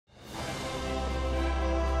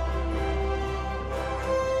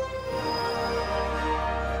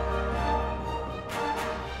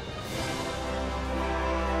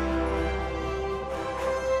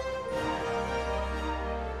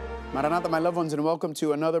Maranatha, my loved ones, and welcome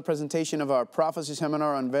to another presentation of our prophecy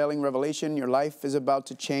seminar, Unveiling Revelation. Your life is about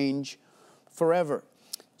to change forever.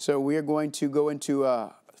 So we are going to go into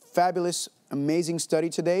a fabulous, amazing study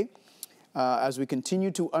today as we continue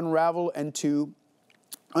to unravel and to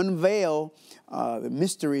unveil the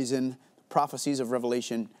mysteries and prophecies of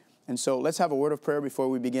Revelation. And so let's have a word of prayer before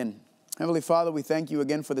we begin. Heavenly Father, we thank you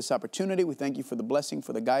again for this opportunity. We thank you for the blessing,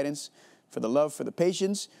 for the guidance, for the love, for the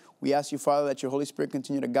patience. We ask you, Father, that your Holy Spirit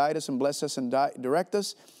continue to guide us and bless us and direct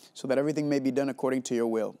us so that everything may be done according to your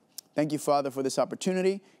will. Thank you, Father, for this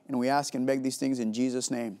opportunity, and we ask and beg these things in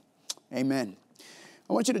Jesus' name. Amen.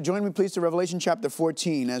 I want you to join me, please, to Revelation chapter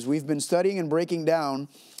 14 as we've been studying and breaking down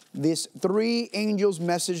this three angels'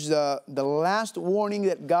 message, the last warning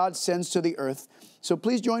that God sends to the earth. So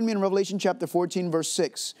please join me in Revelation chapter 14, verse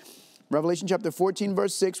 6. Revelation chapter 14,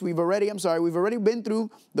 verse 6, we've already been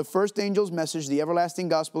through the first angel's message, the everlasting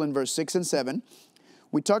gospel, in verse 6 and 7.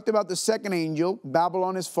 We talked about the second angel,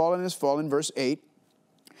 Babylon is fallen, verse 8.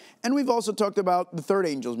 And we've also talked about the third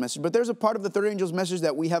angel's message. But there's a part of the third angel's message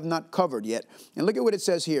that we have not covered yet. And look at what it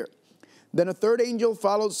says here. Then a third angel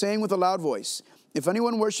followed, saying with a loud voice, "If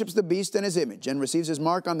anyone worships the beast and his image, and receives his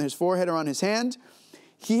mark on his forehead or on his hand,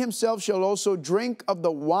 he himself shall also drink of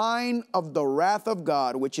the wine of the wrath of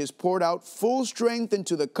God, which is poured out full strength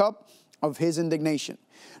into the cup of his indignation."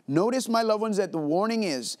 Notice, my loved ones, that the warning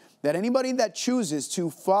is that anybody that chooses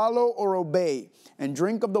to follow or obey and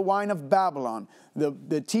drink of the wine of Babylon,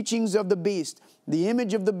 the teachings of the beast, the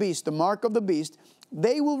image of the beast, the mark of the beast,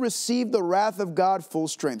 they will receive the wrath of God full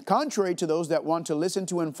strength. Contrary to those that want to listen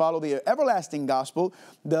to and follow the everlasting gospel,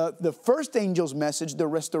 the first angel's message, the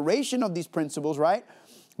restoration of these principles, right?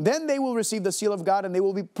 Then they will receive the seal of God and they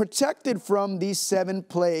will be protected from these seven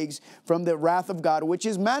plagues, from the wrath of God, which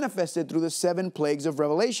is manifested through the seven plagues of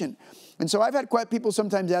Revelation. And so I've had quite people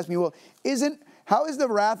sometimes ask me, well, how is the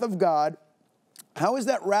wrath of God? How is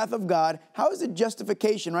that wrath of God? How is it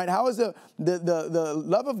justification, right? How is the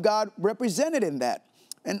love of God represented in that?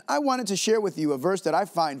 And I wanted to share with you a verse that I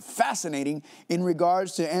find fascinating in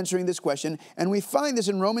regards to answering this question. And we find this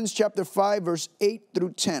in Romans chapter 5, verse 8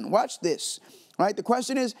 through 10. Watch this. Right? The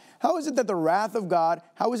question is, how is it that the wrath of God,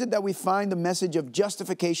 how is it that we find the message of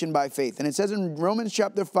justification by faith? And it says in Romans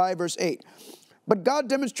chapter 5, verse 8, "But God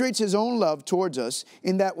demonstrates his own love towards us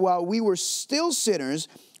in that while we were still sinners,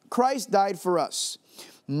 Christ died for us.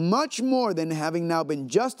 Much more than having now been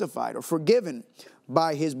justified or forgiven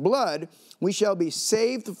by his blood, we shall be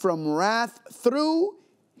saved from wrath through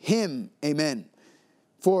him." Amen.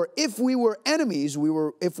 "For if when we were enemies, we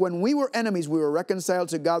were reconciled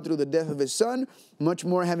to God through the death of his Son, much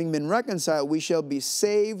more having been reconciled, we shall be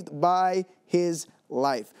saved by his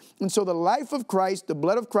life." And so the life of Christ, the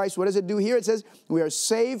blood of Christ, what does it do here? It says we are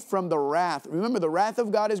saved from the wrath. Remember, the wrath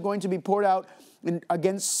of God is going to be poured out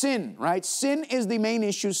against sin, right? Sin is the main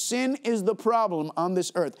issue. Sin is the problem on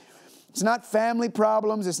this earth. It's not family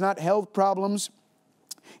problems. It's not health problems.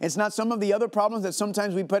 It's not some of the other problems that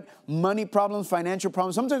sometimes we put money problems, financial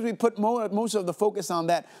problems. Sometimes we put most of the focus on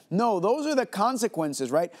that. No, those are the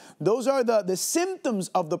consequences, right? Those are the symptoms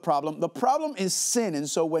of the problem. The problem is sin. And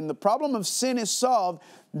so when the problem of sin is solved,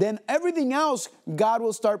 then everything else God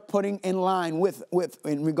will start putting in line with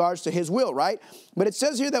in regards to his will, right? But it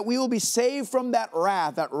says here that we will be saved from that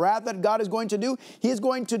wrath that God is going to do. He is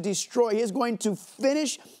going to destroy. He is going to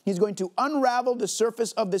finish. He's going to unravel the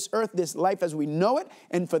surface of this earth, this life as we know it.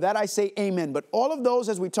 And for that I say amen. But all of those,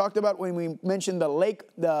 as we talked about when we mentioned the lake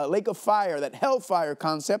of fire, that hellfire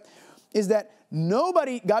concept, is that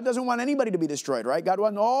God doesn't want anybody to be destroyed, right? God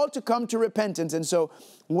wants all to come to repentance. And so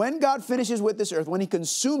when God finishes with this earth, when he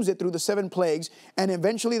consumes it through the seven plagues and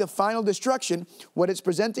eventually the final destruction, what it's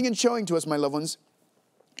presenting and showing to us, my loved ones,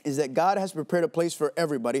 is that God has prepared a place for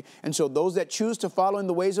everybody. And so those that choose to follow in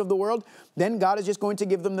the ways of the world, then God is just going to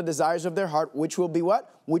give them the desires of their heart, which will be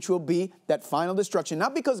what? Which will be that final destruction.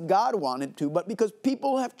 Not because God wanted to, but because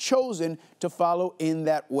people have chosen to follow in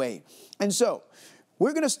that way. And so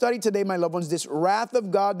we're going to study today, my loved ones, this wrath of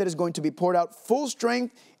God that is going to be poured out full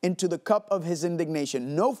strength into the cup of his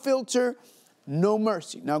indignation. No filter, no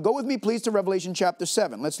mercy. Now go with me, please, to Revelation chapter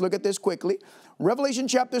 7. Let's look at this quickly. Revelation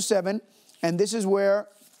chapter 7, and this is where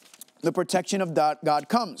the protection of God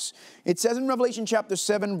comes. It says in Revelation chapter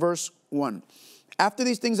 7, verse 1, "After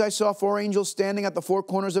these things I saw four angels standing at the four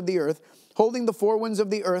corners of the earth, holding the four winds of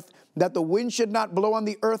the earth, that the wind should not blow on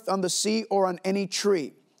the earth, on the sea, or on any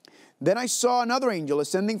tree. Then I saw another angel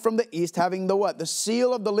ascending from the east, having the what? The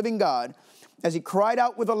seal of the living God, as he cried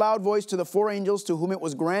out with a loud voice to the four angels to whom it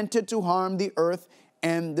was granted to harm the earth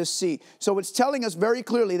and the sea. So it's telling us very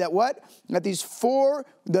clearly that what? That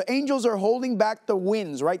the angels are holding back the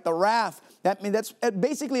winds, right? The wrath That's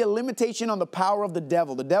basically a limitation on the power of the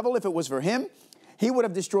devil. The devil, if it was for him, he would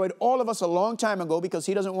have destroyed all of us a long time ago because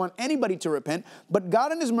he doesn't want anybody to repent. But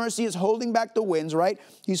God in his mercy is holding back the winds, right?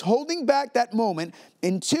 He's holding back that moment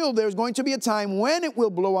until there's going to be a time when it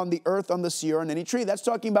will blow on the earth, on the sea, or on any tree. That's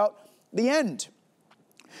talking about the end.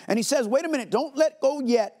 And he says, wait a minute, don't let go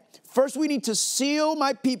yet. First, we need to seal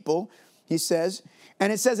my people, he says.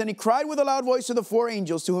 And it says, and he cried with a loud voice to the four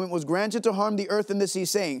angels to whom it was granted to harm the earth and the sea,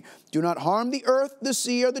 saying, do not harm the earth, the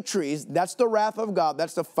sea, or the trees. That's the wrath of God.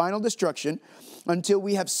 That's the final destruction, until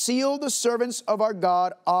we have sealed the servants of our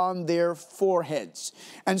God on their foreheads.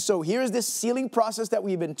 And so here's this sealing process that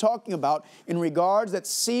we've been talking about in regards that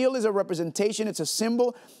seal is a representation. It's a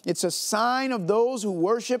symbol. It's a sign of those who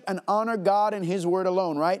worship and honor God and his word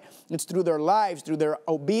alone, right? It's through their lives, through their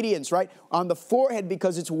obedience, right? On the forehead,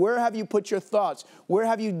 because it's where have you put your thoughts? Where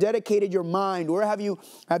have you dedicated your mind? Where have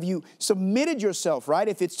you submitted yourself, right?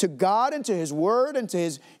 If it's to God and to his word and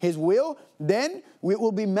to his will, then it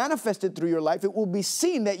will be manifested through your life. It will be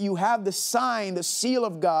seen that you have the sign, the seal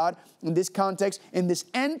of God in this context. In this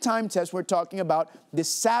end time test, we're talking about this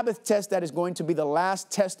Sabbath test that is going to be the last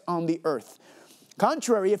test on the earth.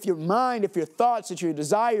 Contrary, if your mind, if your thoughts, if your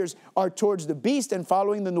desires are towards the beast and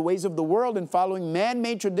following the ways of the world and following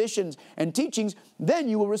man-made traditions and teachings, then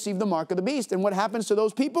you will receive the mark of the beast. And what happens to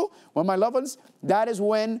those people? Well, my loved ones, that is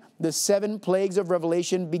when the 7 plagues of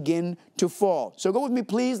Revelation begin to fall. So go with me,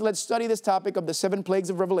 please. Let's study this topic of the 7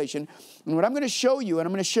 plagues of Revelation. And what I'm going to show you and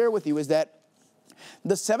I'm going to share with you is that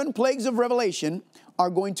the 7 plagues of Revelation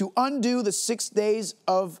are going to undo the 6 days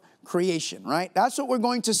of creation, right? That's what we're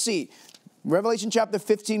going to see. Revelation chapter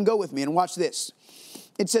 15, go with me and watch this.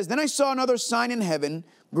 It says, then I saw another sign in heaven,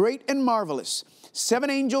 great and marvelous. 7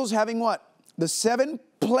 angels having what? The 7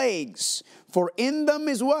 plagues. For in them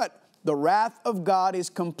is what? The wrath of God is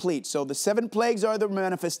complete. So the 7 plagues are the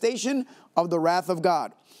manifestation of the wrath of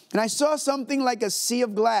God. And I saw something like a sea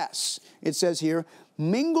of glass, it says here,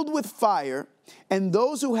 mingled with fire, and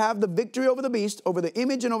those who have the victory over the beast, over the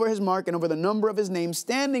image and over his mark and over the number of his name,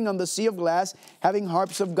 standing on the sea of glass, having the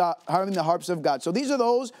harps of God. So these are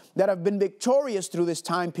those that have been victorious through this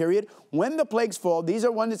time period. When the plagues fall, these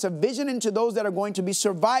are ones, it's a vision into those that are going to be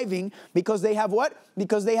surviving because they have what?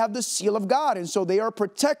 Because they have the seal of God. And so they are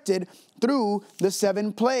protected through the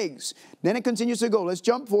 7 plagues. Then it continues to go. Let's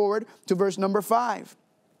jump forward to verse number 5.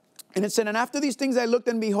 And it said, and after these things I looked,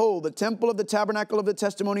 and behold, the temple of the tabernacle of the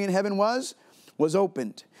testimony in heaven was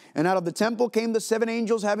opened. And out of the temple came the 7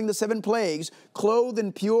 angels having the 7 plagues, clothed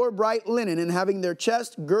in pure bright linen, and having their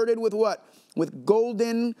chest girded with what? With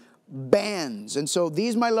golden bands. And so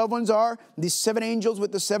these, my loved ones, are these 7 angels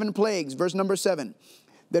with the 7 plagues. Verse number 7.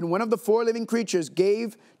 Then one of the 4 living creatures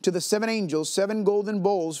gave to the 7 angels 7 golden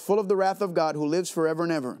bowls full of the wrath of God, who lives forever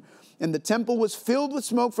and ever. And the temple was filled with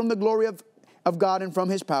smoke from the glory of God and from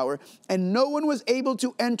his power, and no one was able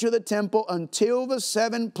to enter the temple until the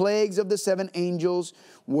 7 plagues of the 7 angels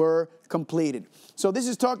were completed. So this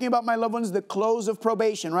is talking about, my loved ones, the close of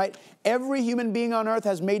probation, right? Every human being on earth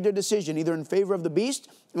has made their decision, either in favor of the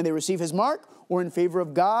beast and they receive his mark, or in favor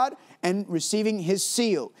of God and receiving his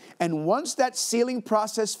seal. And once that sealing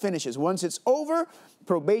process finishes, once it's over,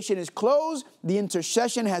 probation is closed, the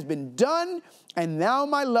intercession has been done, and now,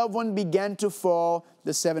 my loved one, began to fall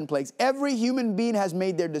the 7 plagues. Every human being has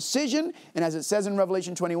made their decision. And as it says in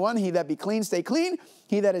Revelation 21, he that be clean, stay clean.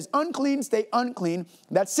 He that is unclean, stay unclean.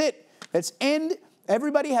 That's it. That's end.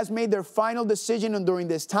 Everybody has made their final decision during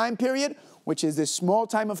this time period, which is this small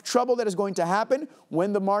time of trouble that is going to happen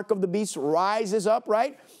when the mark of the beast rises up,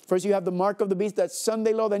 right? First you have the mark of the beast, that's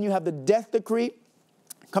Sunday law. Then you have the death decree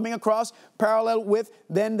coming across, parallel with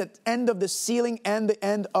then the end of the sealing and the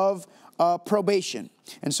end of probation.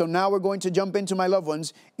 And so now we're going to jump into, my loved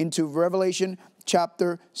ones, into Revelation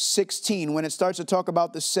chapter 16, when it starts to talk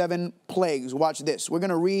about the 7 plagues. Watch this. We're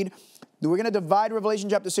going to divide Revelation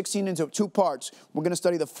chapter 16 into 2 parts. We're going to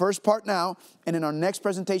study the first part now, and in our next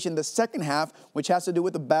presentation, the second half, which has to do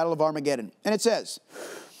with the battle of Armageddon. And it says,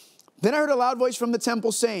 then I heard a loud voice from the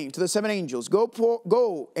temple saying to the 7 angels,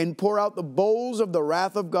 go and pour out the bowls of the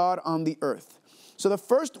wrath of God on the earth. So the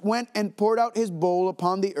first went and poured out his bowl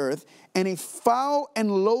upon the earth, and a foul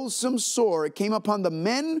and loathsome sore came upon the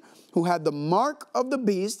men who had the mark of the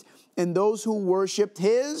beast and those who worshipped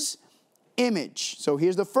his image. So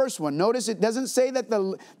here's the first one. Notice it doesn't say that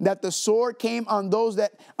the sore came on those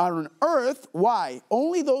that are on earth. Why?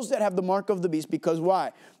 Only those that have the mark of the beast. Because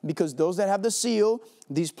why? Because those that have the seal,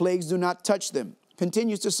 these plagues do not touch them.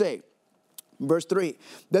 Continues to say, verse 3,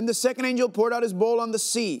 then the second angel poured out his bowl on the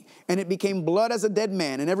sea, and it became blood as a dead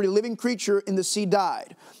man, and every living creature in the sea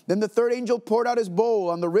died. Then the third angel poured out his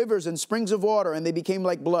bowl on the rivers and springs of water, and they became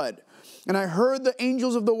like blood. And I heard the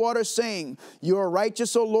angels of the water saying, you are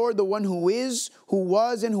righteous, O Lord, the one who is, who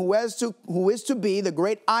was, and who is to be, the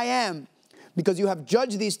great I am. Because you have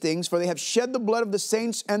judged these things, for they have shed the blood of the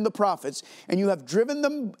saints and the prophets, and you have given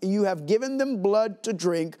them blood to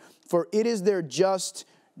drink, for it is their just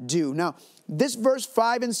due. Now, this verse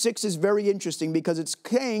 5 and 6 is very interesting because it's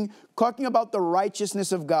talking about the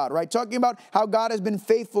righteousness of God, right? Talking about how God has been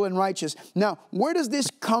faithful and righteous. Now, where does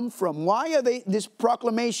this come from? Why are this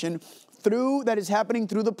proclamation that is happening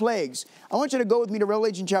through the plagues? I want you to go with me to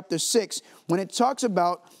Revelation chapter 6 when it talks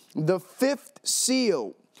about the fifth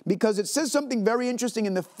seal. Because it says something very interesting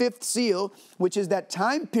in the fifth seal, which is that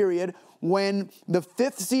time period when the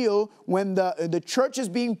fifth seal, when the church is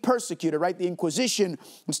being persecuted, right? The Inquisition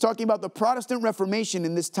is talking about the Protestant Reformation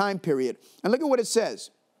in this time period. And look at what it says.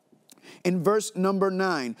 In verse number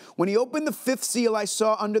 9, when he opened the fifth seal, I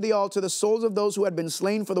saw under the altar the souls of those who had been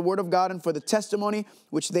slain for the word of God and for the testimony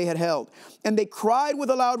which they had held. And they cried with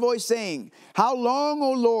a loud voice, saying, how long,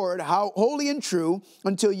 O Lord, how holy and true,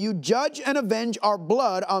 until you judge and avenge our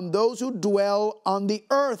blood on those who dwell on the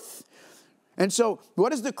earth? And so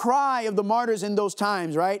what is the cry of the martyrs in those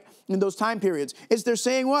times, right? In those time periods? They're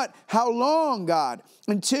saying what? How long, God?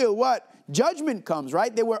 Until what? Judgment comes,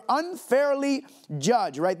 right? They were unfairly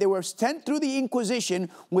judged, right? They were sent through the Inquisition,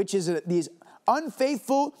 which is these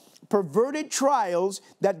unfaithful, perverted trials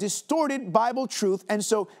that distorted Bible truth. And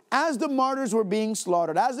so as the martyrs were being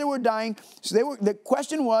slaughtered, as they were dying, the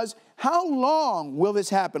question was, how long will this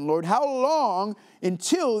happen, Lord? How long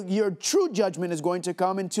until your true judgment is going to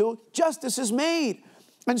come, until justice is made?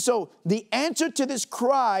 And so the answer to this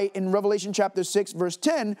cry in Revelation chapter 6, verse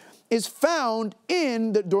 10 is found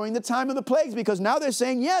during the time of the plagues, because now they're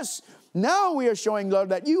saying, yes, now we are showing, Lord,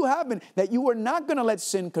 that you were not going to let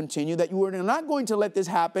sin continue, that you were not going to let this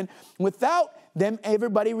happen without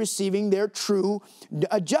everybody receiving their true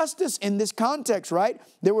justice in this context, right?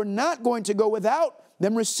 They were not going to go without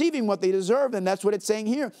them receiving what they deserved, and that's what it's saying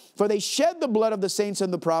here. For they shed the blood of the saints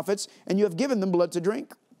and the prophets, and you have given them blood to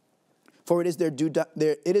drink. For it is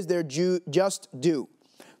their just due.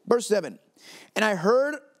 Verse 7. And I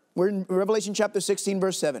heard, we're in Revelation chapter 16,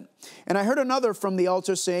 verse 7. And I heard another from the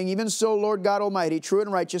altar saying, even so, Lord God Almighty, true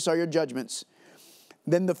and righteous are your judgments.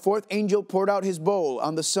 Then the fourth angel poured out his bowl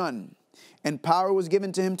on the sun, and power was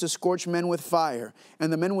given to him to scorch men with fire.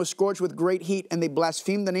 And the men were scorched with great heat, and they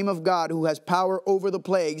blasphemed the name of God who has power over the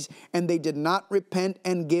plagues, and they did not repent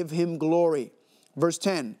and give him glory. Verse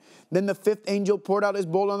 10. Then the fifth angel poured out his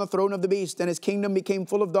bowl on the throne of the beast, and his kingdom became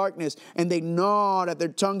full of darkness, and they gnawed at their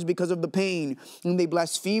tongues because of the pain. And they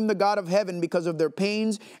blasphemed the God of heaven because of their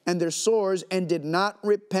pains and their sores, and did not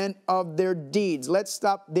repent of their deeds. Let's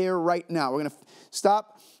stop there right now. We're going to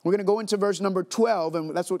stop. We're going to go into verse number 12,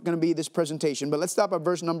 and that's what's going to be this presentation. But let's stop at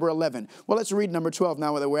verse number 11. Well, let's read number 12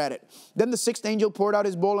 now that we're at it. Then the sixth angel poured out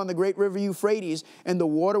his bowl on the great river Euphrates, and the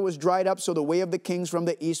water was dried up, so the way of the kings from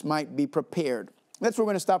the east might be prepared. That's where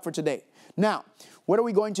we're going to stop for today. Now, what are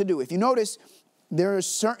we going to do? If you notice, there is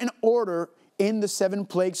certain order in the seven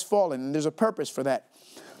plagues fallen, and there's a purpose for that.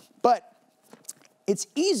 But it's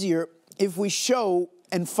easier if we show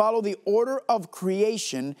and follow the order of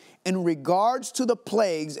creation in regards to the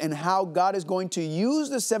plagues and how God is going to use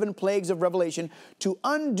the seven plagues of Revelation to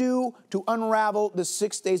unravel the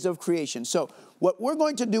 6 days of creation. So what we're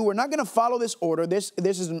going to do, we're not going to follow this order. This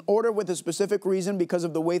is an order with a specific reason because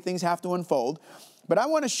of the way things have to unfold. But I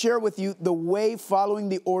want to share with you the way following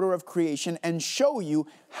the order of creation and show you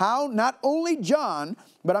how not only John,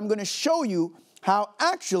 but I'm going to show you how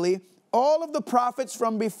actually all of the prophets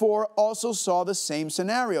from before also saw the same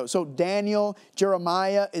scenario. So Daniel,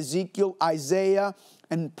 Jeremiah, Ezekiel, Isaiah,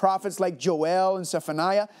 and prophets like Joel and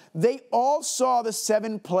Zephaniah, they all saw the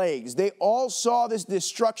seven plagues. They all saw this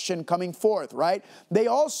destruction coming forth, right? They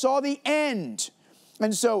all saw the end.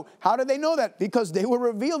 And so how did they know that? Because they were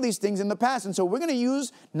revealed these things in the past. And so we're going to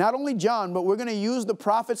use not only John, but we're going to use the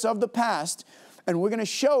prophets of the past, and we're going to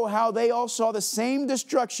show how they all saw the same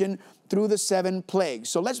destruction through the seven plagues.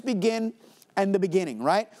 So let's begin in the beginning,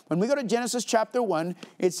 right? When we go to Genesis chapter 1,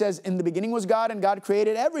 it says, in the beginning was God, and God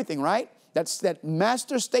created everything, right? That's that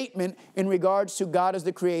master statement in regards to God as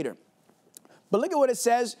the creator. But look at what it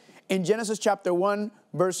says in Genesis chapter 1,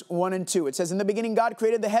 verse 1 and 2. It says, in the beginning God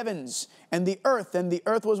created the heavens and the earth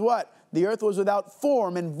was what? The earth was without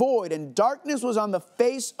form and void, and darkness was on the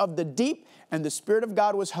face of the deep, and the Spirit of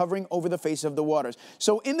God was hovering over the face of the waters.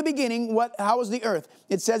 So in the beginning, how was the earth?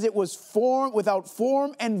 It says it was without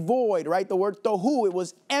form and void, right? The word tohu, it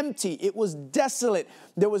was empty. It was desolate.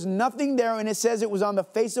 There was nothing there, and it says it was on the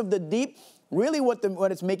face of the deep, really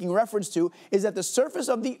what it's making reference to is that the surface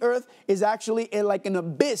of the earth is actually like an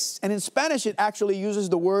abyss. And in Spanish, it actually uses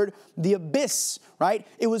the word the abyss, right?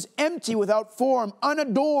 It was empty, without form,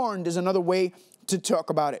 unadorned is another way to talk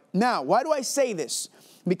about it. Now, why do I say this?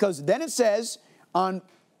 Because then it says in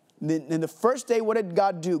the first day, what did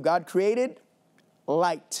God do? God created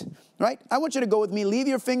light, right? I want you to go with me. Leave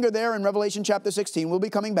your finger there in Revelation chapter 16. We'll be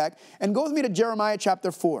coming back. And go with me to Jeremiah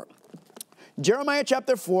chapter 4. Jeremiah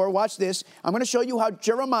chapter 4, watch this. I'm going to show you how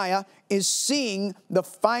Jeremiah is seeing the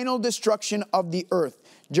final destruction of the earth.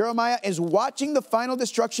 Jeremiah is watching the final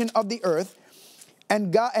destruction of the earth.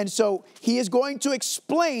 And so he is going to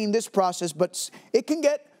explain this process, but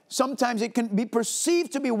sometimes it can be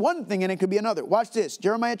perceived to be one thing and it could be another. Watch this.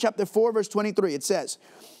 Jeremiah chapter 4, verse 23. It says,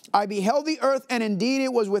 I beheld the earth, and indeed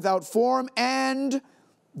it was without form and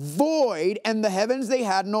void, and the heavens they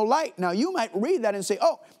had no light. Now you might read that and say,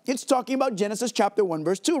 oh, it's talking about Genesis chapter 1,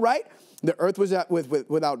 verse 2, right? The earth was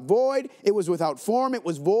without void. It was without form. It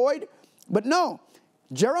was void. But no.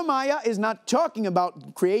 Jeremiah is not talking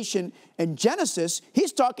about creation in Genesis.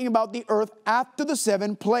 He's talking about the earth after the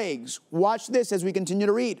 7 plagues. Watch this as we continue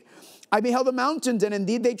to read. I beheld the mountains, and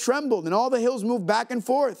indeed they trembled, and all the hills moved back and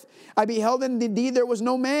forth. I beheld, and indeed there was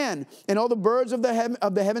no man, and all the birds of the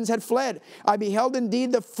heavens had fled. I beheld,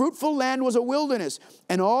 indeed the fruitful land was a wilderness,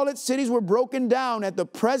 and all its cities were broken down at the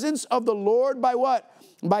presence of the Lord by what?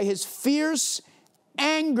 By his fierce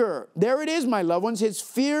anger. There it is, my loved ones, his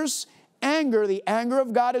fierce anger. The anger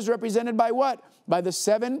of God is represented by what? By the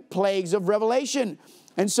 7 plagues of Revelation.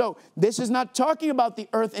 And so this is not talking about the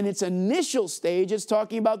earth in its initial stage. It's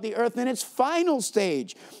talking about the earth in its final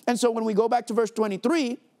stage. And so when we go back to verse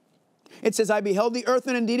 23, it says, I beheld the earth,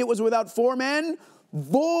 and indeed it was without form and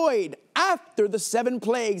void, after the 7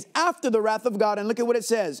 plagues, after the wrath of God. And look at what it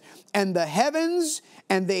says. And the heavens,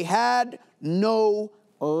 and they had no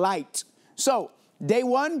light. So day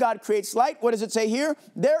 1, God creates light. What does it say here?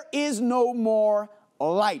 There is no more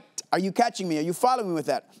light. Are you catching me? Are you following me with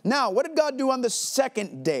that? Now, what did God do on the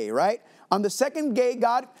second day, right? On the second day,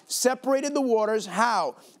 God separated the waters.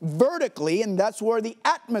 How? Vertically, and that's where the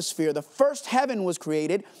atmosphere, the first heaven was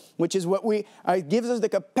created, which is what gives us the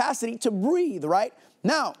capacity to breathe, right?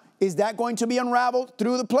 Now, is that going to be unraveled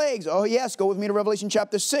through the plagues? Oh, yes. Go with me to Revelation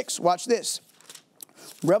chapter 6. Watch this.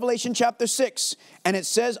 Revelation chapter 6, and it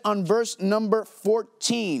says on verse number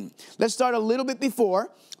 14. Let's start a little bit before.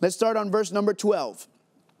 Let's start on verse number 12.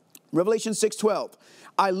 Revelation 6:12.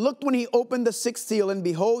 I looked when he opened the 6th seal, and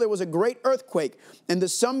behold, there was a great earthquake, and the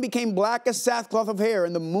sun became black as sackcloth of hair,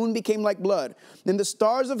 and the moon became like blood. And the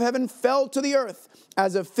stars of heaven fell to the earth,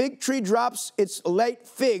 as a fig tree drops its late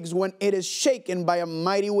figs when it is shaken by a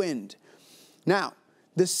mighty wind. Now,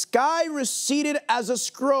 the sky receded as a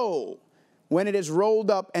scroll when it is rolled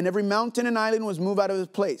up, and every mountain and island was moved out of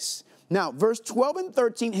its place. Now, verse 12 and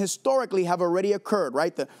 13 historically have already occurred,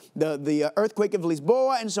 right? The earthquake of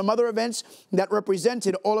Lisboa and some other events that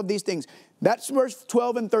represented all of these things. That's verse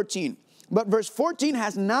 12 and 13. But verse 14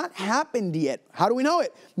 has not happened yet. How do we know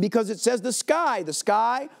it? Because it says the sky,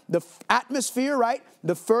 the atmosphere, right?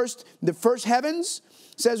 The first heavens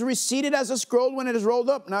says receded as a scroll when it is rolled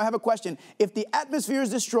up. Now I have a question. If the atmosphere is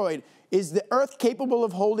destroyed, is the earth capable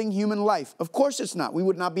of holding human life? Of course it's not. We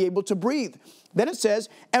would not be able to breathe. Then it says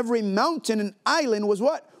every mountain and island was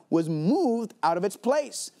what? Was moved out of its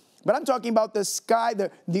place. But I'm talking about the sky,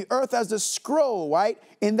 the earth as the scroll, right?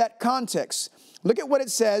 In that context. Look at what it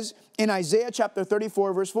says in Isaiah chapter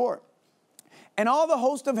 34, verse 4. And all the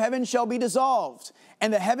host of heaven shall be dissolved,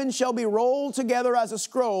 and the heavens shall be rolled together as a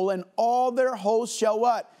scroll, and all their hosts shall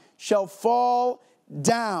what? Shall fall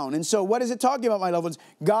down. And so what is it talking about, my loved ones?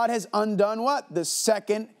 God has undone what? The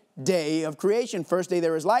second day of creation. First day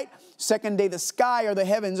there is light. Second day the sky or the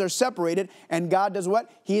heavens are separated. And God does what?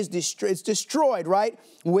 It's destroyed, right?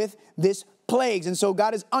 With this plagues. And so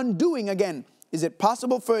God is undoing again. Is it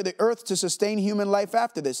possible for the earth to sustain human life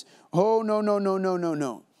after this? Oh, no, no, no, no, no,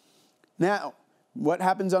 no. Now, what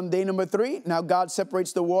happens on day number 3? Now God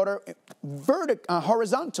separates the water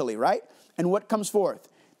horizontally, right? And what comes forth?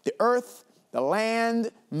 The earth, the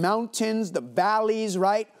land, mountains, the valleys,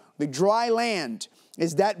 right? The dry land.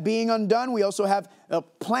 Is that being undone? We also have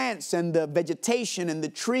plants and the vegetation and the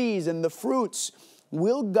trees and the fruits.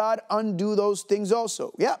 Will God undo those things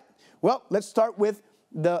also? Yeah. Well, let's start with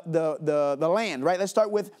the land, right? Let's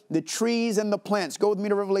start with the trees and the plants. Go with me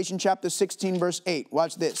to Revelation chapter 16, verse 8.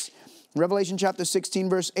 Watch this. Revelation chapter 16,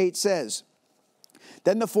 verse 8 says,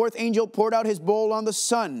 Then the 4th angel poured out his bowl on the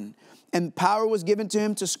sun, and power was given to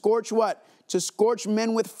him to scorch what? To scorch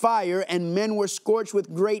men with fire, and men were scorched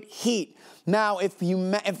with great heat. Now, if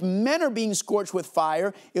men are being scorched with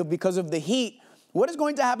fire, because of the heat, What is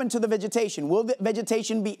going to happen to the vegetation? Will the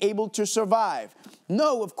vegetation be able to survive?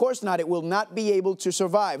 No, of course not. It will not be able to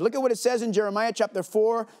survive. Look at what it says in Jeremiah chapter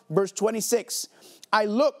 4, verse 26. I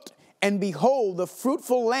looked, and behold, the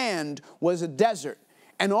fruitful land was a desert,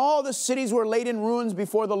 and all the cities were laid in ruins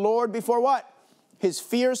before the Lord, before what? His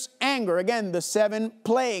fierce anger. Again, the 7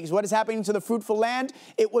 plagues. What is happening to the fruitful land?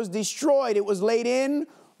 It was destroyed. It was laid in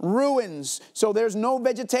ruins. So there's no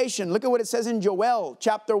vegetation. Look at what it says in Joel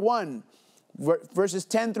chapter 1. Verses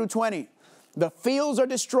 10 through 20. The fields are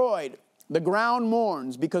destroyed. The ground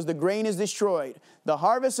mourns because the grain is destroyed. The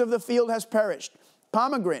harvest of the field has perished.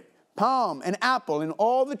 Pomegranate, palm, and apple, and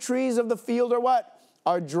all the trees of the field are what?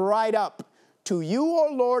 Are dried up. To you, O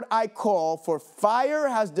Lord, I call, for fire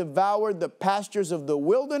has devoured the pastures of the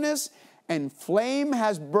wilderness, and flame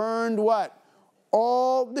has burned what?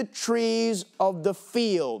 All the trees of the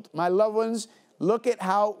field. My loved ones, look at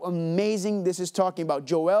how amazing this is talking about.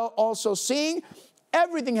 Joel also seeing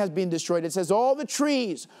everything has been destroyed. It says all the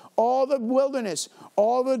trees, all the wilderness,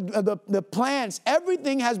 all the plants,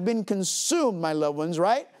 everything has been consumed, my loved ones,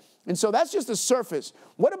 right? And so that's just the surface.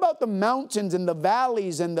 What about the mountains and the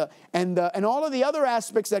valleys and all of the other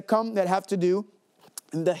aspects that have to do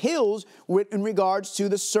in the hills in regards to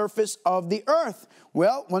the surface of the earth?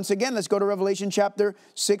 Well, once again, let's go to Revelation chapter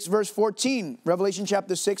 6, verse 14. Revelation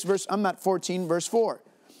chapter 6, verse 4.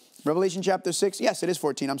 Revelation chapter 6, yes, it is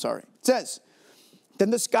 14, I'm sorry. It says,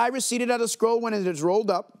 then the sky receded as a scroll when it is rolled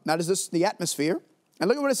up. That is the atmosphere. And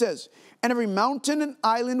look at what it says. And every mountain and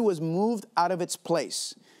island was moved out of its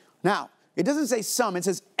place. Now, it doesn't say some. It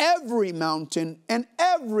says every mountain and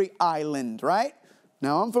every island, right?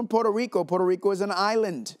 Now, I'm from Puerto Rico. Puerto Rico is an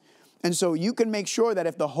island. And so you can make sure that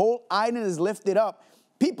if the whole island is lifted up,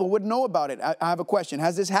 people would know about it. I have a question.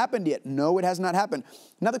 Has this happened yet? No, it has not happened.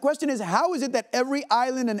 Now, the question is, how is it that every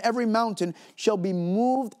island and every mountain shall be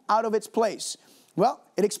moved out of its place? Well,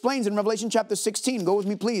 it explains in Revelation chapter 16. Go with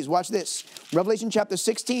me, please. Watch this. Revelation chapter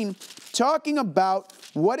 16, talking about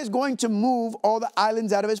what is going to move all the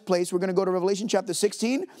islands out of its place. We're going to go to Revelation chapter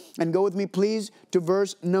 16 and go with me, please, to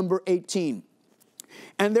verse number 18.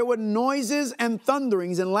 And there were noises and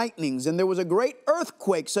thunderings and lightnings, and there was a great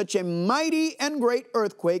earthquake, such a mighty and great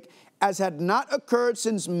earthquake as had not occurred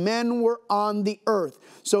since men were on the earth.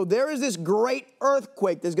 So there is this great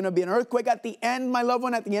earthquake. There's going to be an earthquake at the end, my loved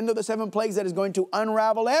one, at the end of the 7 plagues that is going to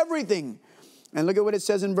unravel everything. And look at what it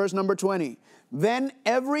says in verse number 20. Then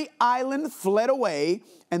every island fled away,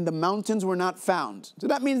 and the mountains were not found. So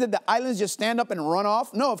that means that the islands just stand up and run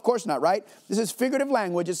off? No, of course not, right? This is figurative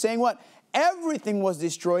language. It's saying what? Everything was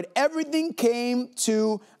destroyed. Everything came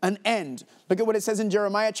to an end. Look at what it says in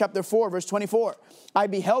Jeremiah chapter 4, verse 24. I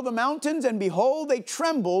beheld the mountains, and behold, they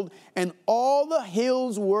trembled, and all the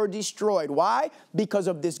hills were destroyed. Why? Because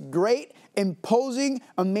of this great, imposing,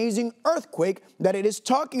 amazing earthquake that it is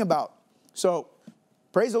talking about. So,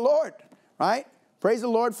 praise the Lord, right? Praise the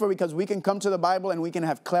Lord because we can come to the Bible and we can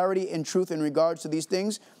have clarity and truth in regards to these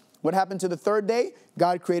things. What happened to the third day?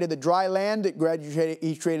 God created the dry land.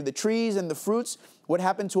 He created the trees and the fruits. What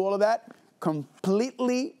happened to all of that?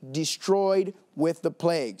 Completely destroyed with the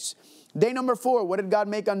plagues. Day number 4, what did God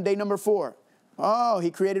make on day number 4? Oh,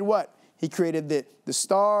 He created what? He created the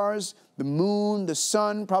stars, the moon, the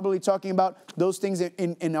sun, probably talking about those things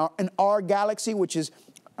in our galaxy, which is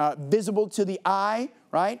visible to the eye,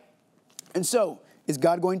 right? And so, is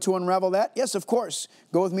God going to unravel that? Yes, of course.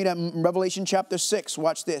 Go with me to Revelation chapter 6.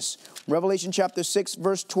 Watch this. Revelation chapter 6,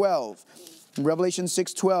 verse 12. Revelation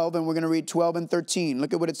 6:12, and we're going to read 12 and 13.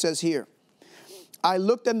 Look at what it says here. I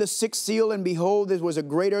looked on the 6th seal, and behold, there was a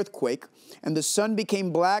great earthquake, and the sun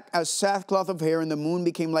became black as sackcloth of hair, and the moon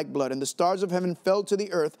became like blood, and the stars of heaven fell to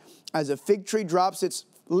the earth as a fig tree drops its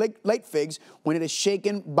late figs when it is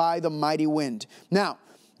shaken by the mighty wind. Now,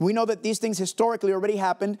 we know that these things historically already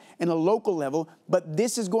happened in a local level, but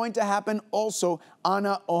this is going to happen also on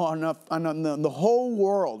the whole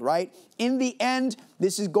world, right? In the end,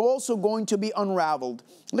 this is also going to be unraveled.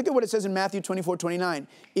 Look at what it says in Matthew 24:29.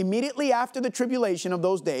 Immediately after the tribulation of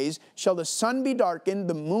those days shall the sun be darkened,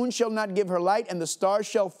 the moon shall not give her light, and the stars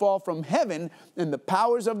shall fall from heaven, and the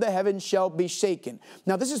powers of the heavens shall be shaken.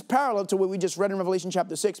 Now, this is parallel to what we just read in Revelation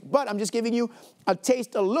chapter 6, but I'm just giving you a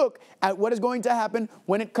taste, a look at what is going to happen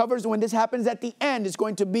when this happens at the end. It's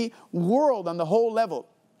going to be world on the whole level.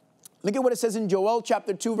 Look at what it says in Joel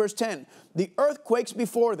chapter 2, verse 10. The earth quakes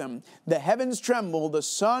before them, the heavens tremble, the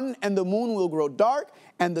sun and the moon will grow dark,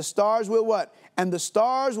 and the stars will what? And the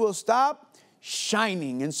stars will stop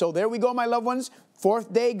shining. And so there we go, my loved ones.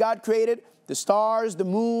 4th day, God created the stars, the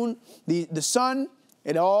moon, the sun.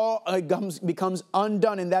 It all becomes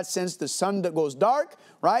undone in that sense. The sun that goes dark,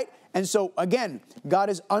 right? And so again, God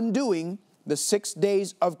is undoing the 6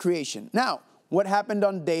 days of creation. Now, what happened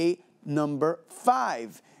on day number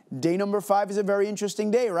 5? Day number 5 is a very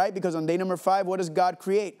interesting day, right? Because on day number 5, what does God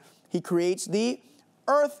create? He creates the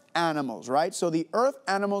earth animals, right? So the earth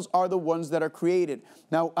animals are the ones that are created.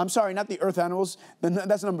 Now, I'm sorry, not the earth animals.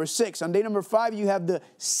 That's number 6. On day number 5, you have the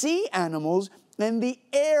sea animals and the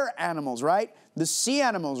air animals, right? The sea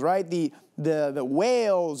animals, right? The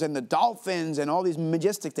whales and the dolphins and all these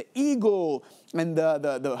majestic, the eagle and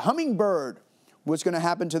the hummingbird. What's going to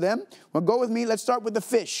happen to them? Well, go with me. Let's start with the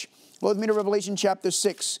fish. Go with me to Revelation chapter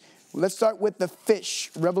 6. Let's start with the fish.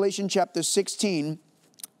 Revelation chapter 16,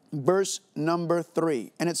 verse number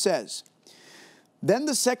 3. And it says, "Then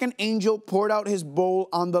the second angel poured out his bowl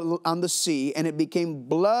on the sea, and it became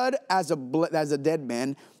blood as a dead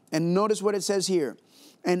man." And notice what it says here.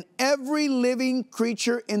 "And every living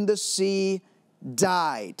creature in the sea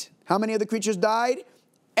died." How many of the creatures died?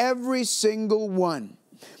 Every single one.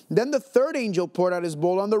 "Then the third angel poured out his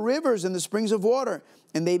bowl on the rivers and the springs of water,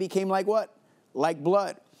 and they became like what? Like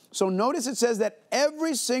blood." So notice it says that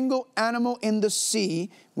every single animal in the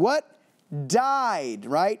sea, what? Died,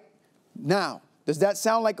 right? Now, does that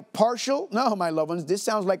sound like a partial? No, my loved ones. This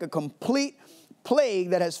sounds like a complete plague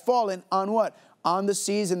that has fallen on what? On the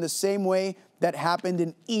seas, in the same way that happened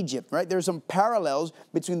in Egypt, right? There's some parallels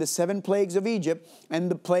between the 7 plagues of Egypt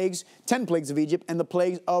and the 10 plagues of Egypt and the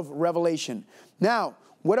plagues of Revelation. Now,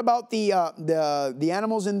 what about the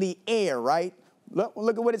animals in the air, right?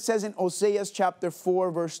 Look at what it says in Hosea chapter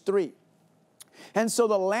 4, verse 3. "And so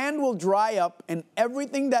the land will dry up, and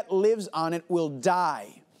everything that lives on it will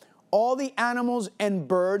die. All the animals and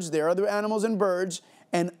birds," there are other animals and birds,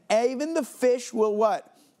 "and even the fish will"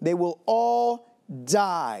 what? "They will all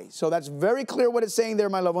die." So that's very clear what it's saying there,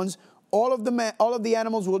 my loved ones. All of the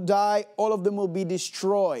animals will die. All of them will be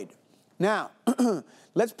destroyed. Now,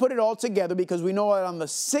 let's put it all together, because we know that on the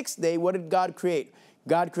 6th day, what did God create?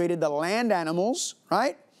 God created the land animals,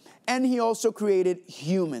 right? And He also created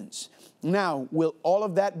humans. Now, will all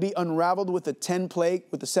of that be unraveled with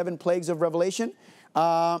the 7 plagues of Revelation?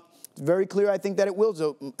 It's very clear, I think, that it will.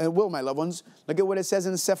 So it will, my loved ones. Look at what it says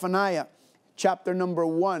in Zephaniah, chapter number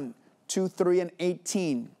 1, 2, 3, and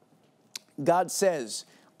 18. God says,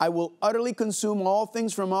 "I will utterly consume all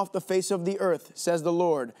things from off the face of the earth, says the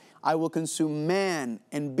Lord. I will consume man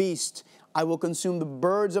and beast. I will consume the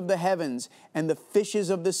birds of the heavens and the fishes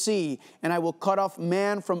of the sea. And I will cut off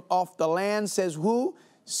man from off the land," says who?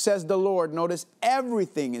 Says the Lord. Notice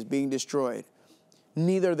everything is being destroyed.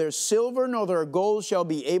 "Neither their silver nor their gold shall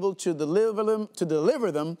be able to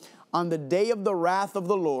deliver them on the day of the wrath of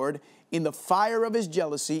the Lord, in the fire of His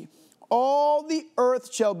jealousy. All the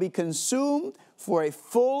earth shall be consumed, for a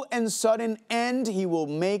full and sudden end He will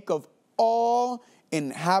make of all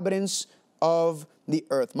inhabitants of the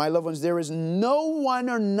earth." My loved ones, there is no one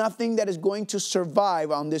or nothing that is going to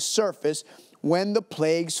survive on this surface when the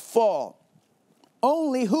plagues fall.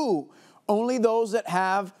 Only who? Only those that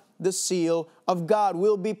have the seal of God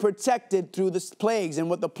will be protected through the plagues.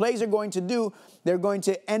 And what the plagues are going to do, they're going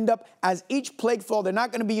to end up, as each plague fall, they're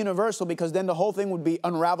not going to be universal, because then the whole thing would be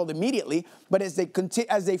unraveled immediately. But as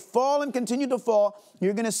they fall and continue to fall,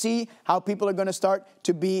 you're going to see how people are going to start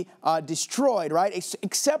to be destroyed, right?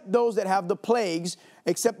 Except those that have the plagues,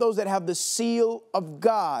 except those that have the seal of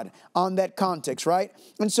God on that context, right?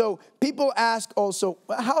 And so people ask also,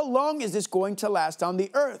 how long is this going to last on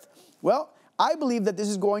the earth? Well, I believe that this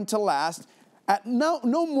is going to last at no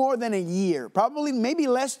more than a year, probably maybe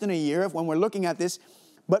less than a year when we're looking at this,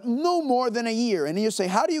 but no more than a year. And you say,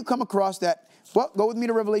 how do you come across that? Well, go with me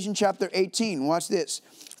to Revelation chapter 18. Watch this.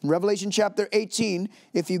 Revelation chapter 18,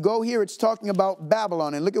 if you go here, it's talking about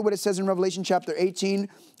Babylon. And look at what it says in Revelation chapter 18,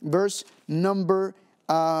 verse number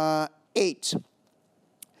 8.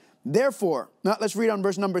 "Therefore," now let's read on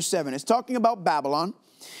verse number 7. It's talking about Babylon.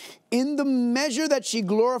 "In the measure that she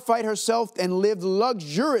glorified herself and lived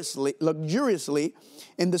luxuriously,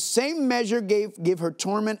 in the same measure give her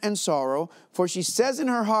torment and sorrow. For she says in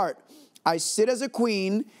her heart, I sit as a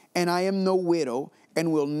queen, and I am no widow,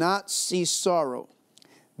 and will not see sorrow.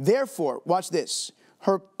 Therefore," watch this,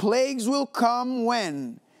 "her plagues will come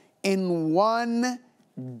when? In one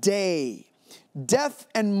day. Death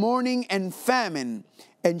and mourning and famine,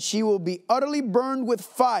 and she will be utterly burned with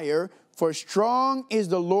fire. For strong is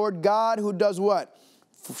the Lord God who does what?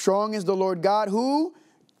 Strong is the Lord God who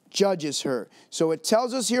judges her." So it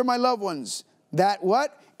tells us here, my loved ones, that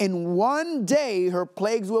what? In one day her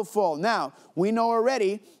plagues will fall. Now, we know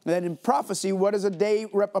already that in prophecy, what does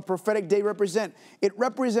a prophetic day represent? It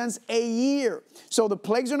represents a year. So the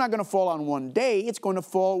plagues are not going to fall on one day. It's going to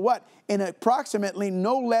fall what? In approximately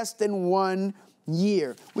no less than 1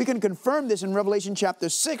 year. We can confirm this in Revelation chapter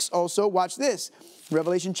 6 also. Watch this.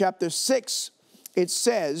 Revelation chapter 6, it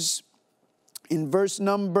says in verse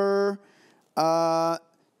number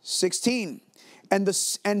 16, and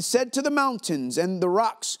said to the mountains and the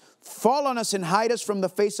rocks, fall on us and hide us from the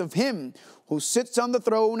face of him who sits on the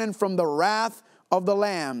throne and from the wrath of the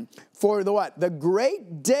Lamb. For the what? The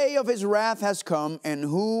great day of his wrath has come, and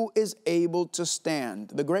who is able to stand?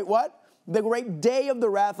 The great what? The great day of the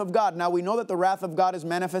wrath of God. Now we know that the wrath of God is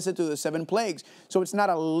manifested through the 7 plagues. So it's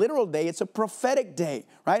not a literal day, it's a prophetic day,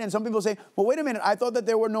 right? And some people say, well, wait a minute, I thought that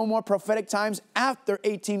there were no more prophetic times after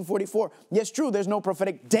 1844. Yes, true, there's no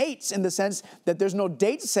prophetic dates in the sense that there's no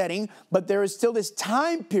date setting, but there is still this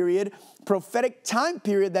time period, prophetic time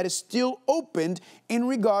period that is still opened in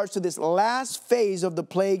regards to this last phase of the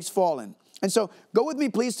plagues fallen. And so go with me,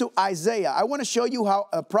 please, to Isaiah. I want to show you how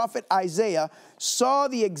a prophet Isaiah saw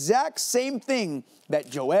the exact same thing that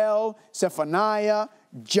Joel, Zephaniah,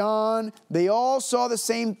 John, they all saw the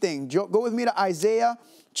same thing. Go with me to Isaiah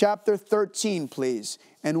chapter 13, please,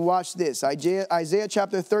 and watch this. Isaiah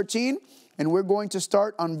chapter 13, and we're going to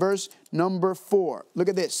start on verse number 4. Look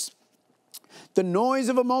at this. The noise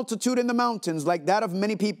of a multitude in the mountains, like that of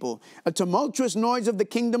many people. A tumultuous noise of the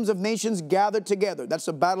kingdoms of nations gathered together. That's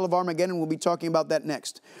the battle of Armageddon. We'll be talking about that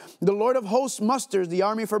next. The Lord of hosts musters the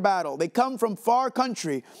army for battle. They come from far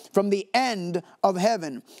country, from the end of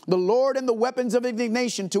heaven. The Lord and the weapons of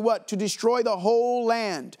indignation to what? To destroy the whole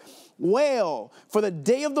land. Wail, for the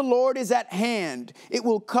day of the Lord is at hand. It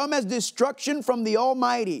will come as destruction from the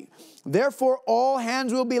Almighty. Therefore all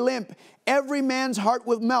hands will be limp. Every man's heart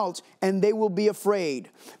will melt, and they will be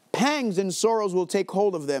afraid. Pangs and sorrows will take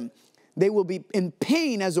hold of them. They will be in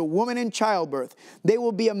pain as a woman in childbirth. They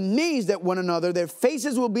will be amazed at one another. Their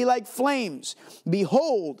faces will be like flames.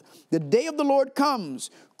 Behold, the day of the Lord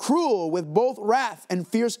comes, cruel with both wrath and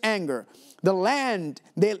fierce anger. The land,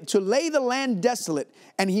 to lay the land desolate,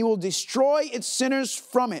 and he will destroy its sinners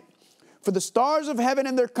from it. For the stars of heaven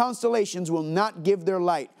and their constellations will not give their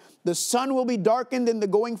light. The sun will be darkened in the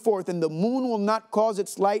going forth, and the moon will not cause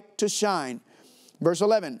its light to shine. Verse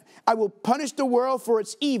 11, I will punish the world for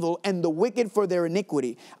its evil and the wicked for their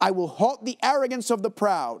iniquity. I will halt the arrogance of the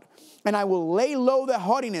proud, and I will lay low the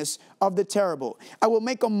haughtiness of the terrible. I will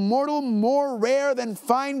make a mortal more rare than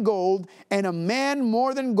fine gold, and a man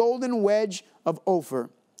more than golden wedge of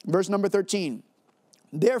Ophir. Verse number 13,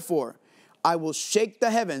 therefore I will shake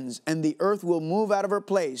the heavens, and the earth will move out of her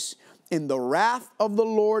place in the wrath of the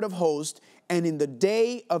Lord of hosts, and in the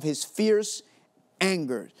day of his fierce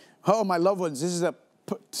anger. Oh, my loved ones, this is a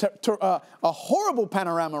horrible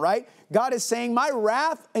panorama, right? God is saying, my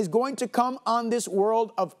wrath is going to come on this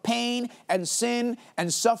world of pain and sin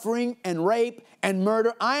and suffering and rape and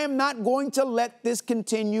murder. I am not going to let this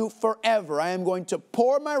continue forever. I am going to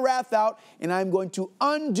pour my wrath out, and I'm going to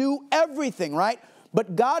undo everything, right?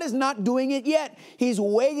 But God is not doing it yet. He's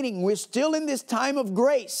waiting. We're still in this time of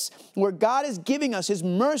grace where God is giving us His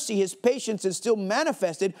mercy, His patience is still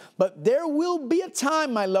manifested. But there will be a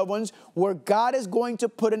time, my loved ones, where God is going to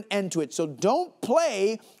put an end to it. So don't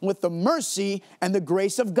play with the mercy and the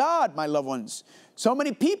grace of God, my loved ones. So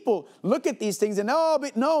many people look at these things and, oh,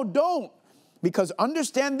 but no, don't. Because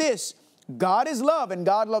understand this, God is love, and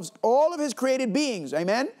God loves all of His created beings.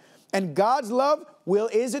 Amen? And God's love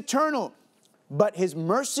is eternal. But His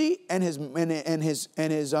mercy and His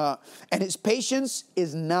patience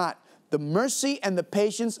is not. The mercy and the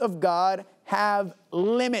patience of God have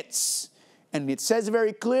limits. And it says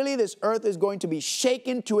very clearly this earth is going to be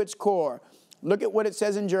shaken to its core. Look at what it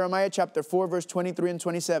says in Jeremiah chapter 4, verse 23 and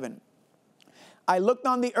 27. I looked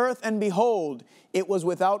on the earth, and behold, it was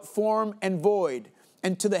without form and void,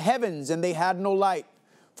 and to the heavens, and they had no light.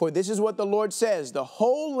 For this is what the Lord says, the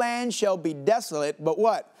whole land shall be desolate, but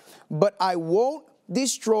what? But I won't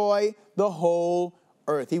destroy the whole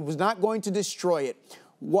earth. He was not going to destroy it.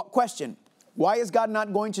 Question, why is God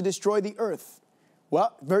not going to destroy the earth?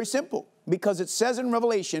 Well, very simple. Because it says in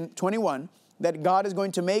Revelation 21 that God is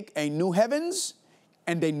going to make a new heavens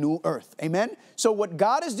and a new earth. Amen? So what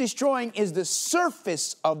God is destroying is the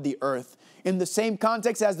surface of the earth. In the same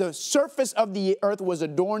context as the surface of the earth was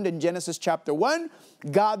adorned in Genesis chapter 1,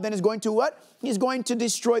 God then is going to what? He's going to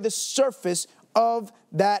destroy the surface of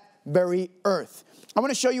that very earth. I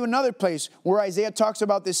want to show you another place where Isaiah talks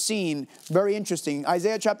about this scene. Very interesting.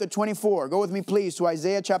 Isaiah chapter 24. Go with me, please, to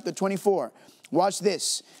Isaiah chapter 24. Watch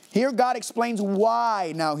this. Here God explains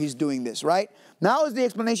why now He's doing this, right? Now is the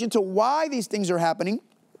explanation to why these things are happening.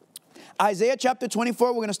 Isaiah chapter 24,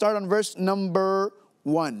 we're going to start on verse number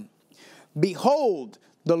 1. Behold,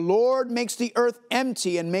 the Lord makes the earth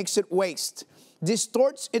empty and makes it waste.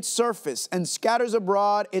 distorts its surface, and scatters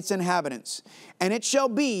abroad its inhabitants. And it shall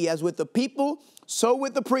be as with the people, so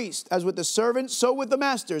with the priest, as with the servant, so with the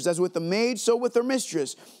masters, as with the maid, so with her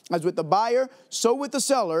mistress, as with the buyer, so with the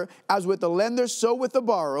seller, as with the lender, so with the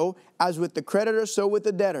borrower, as with the creditor, so with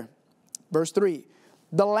the debtor. Verse 3,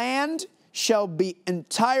 the land shall be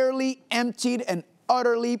entirely emptied and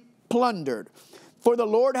utterly plundered. For the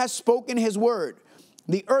Lord has spoken his word.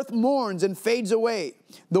 The earth mourns and fades away.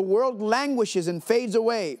 The world languishes and fades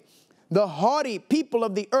away. The haughty people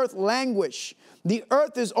of the earth languish. The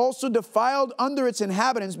earth is also defiled under its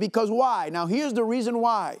inhabitants, because why? Now here's the reason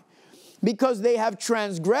why. Because they have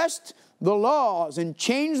transgressed the laws and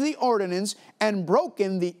changed the ordinance and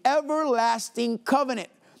broken the everlasting covenant.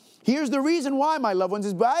 Here's the reason why, my loved ones,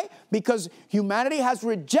 is why? Because humanity has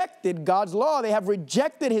rejected God's law. They have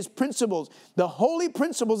rejected his principles, the holy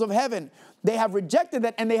principles of heaven. They have rejected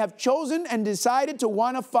that, and they have chosen and decided to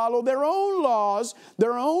want to follow their own laws,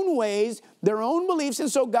 their own ways, their own beliefs.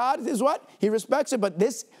 And so God is what? He respects it. But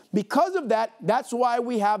because of that, that's why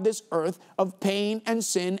we have this earth of pain and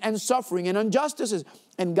sin and suffering and injustices.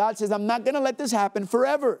 And God says, I'm not going to let this happen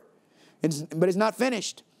forever. But it's not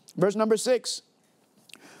finished. Verse number 6.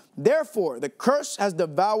 Therefore, the curse has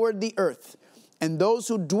devoured the earth, and those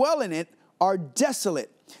who dwell in it are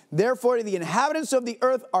desolate. Therefore, the inhabitants of the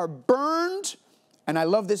earth are burned, and I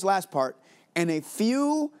love this last part, and a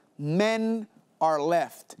few men are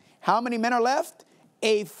left. How many men are left?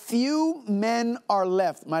 A few men are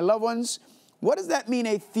left. My loved ones, what does that mean,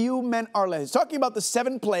 a few men are left? It's talking about the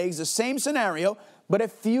 7 plagues, the same scenario, but a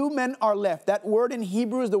few men are left. That word in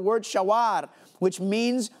Hebrew is the word shawar, which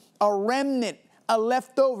means a remnant, a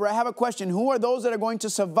leftover. I have a question. Who are those that are going to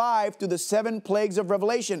survive through the 7 plagues of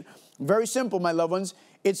Revelation? Very simple, my loved ones.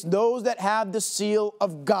 It's those that have the seal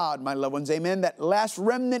of God, my loved ones. Amen. That last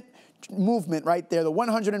remnant movement right there, the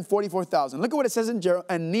 144,000. Look at what it says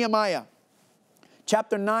in Nehemiah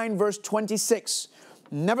chapter 9, verse 26.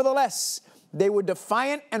 Nevertheless, they were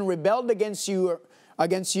defiant and rebelled against you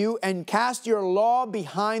and cast your law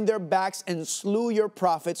behind their backs and slew your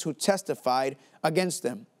prophets who testified against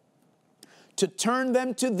them, to turn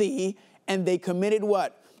them to thee, and they committed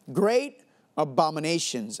what? Great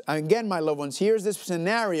abominations. Again, my loved ones, here's this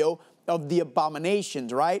scenario of the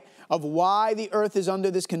abominations, right? Of why the earth is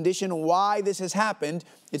under this condition, why this has happened.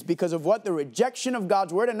 It's because of what? The rejection of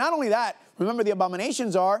God's word. And not only that, remember, the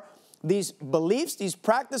abominations are these beliefs, these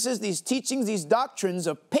practices, these teachings, these doctrines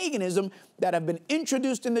of paganism that have been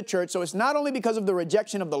introduced in the church. So it's not only because of the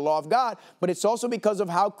rejection of the law of God, but it's also because of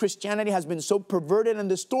how Christianity has been so perverted and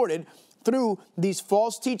distorted through these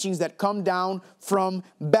false teachings that come down from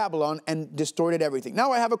Babylon and distorted everything.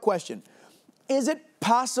 Now I have a question. Is it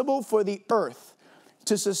possible for the earth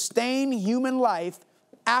to sustain human life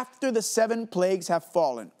after the 7 plagues have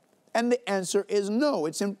fallen? And the answer is no,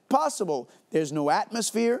 it's impossible. There's no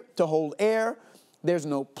atmosphere to hold air. There's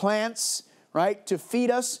no plants, right, to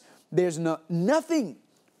feed us. There's nothing.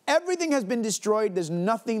 Everything has been destroyed. There's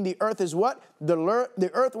nothing. The earth is what?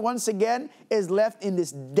 The earth once again is left in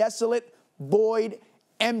this desolate, void,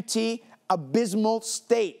 empty, abysmal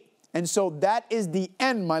state. And so that is the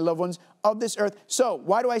end, my loved ones, of this earth. So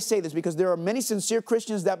why do I say this? Because there are many sincere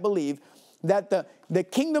Christians that believe that the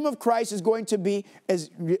kingdom of Christ is going to be, is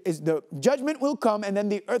the judgment will come, and then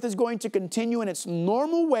the earth is going to continue in its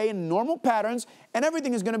normal way, in normal patterns, and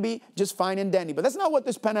everything is going to be just fine and dandy. But that's not what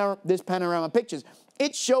this panorama pictures.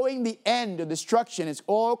 It's showing the end of destruction. It's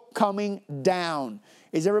all coming down.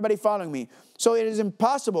 Is everybody following me? So it is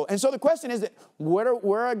impossible. And so the question is that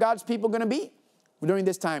where are God's people going to be during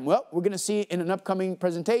this time? Well, we're going to see in an upcoming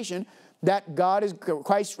presentation that God is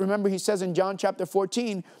Christ. Remember, he says in John chapter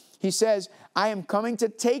 14, he says, I am coming to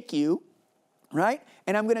take you, right?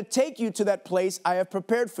 And I'm going to take you to that place I have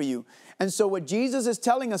prepared for you. And so what Jesus is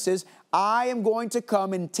telling us is, I am going to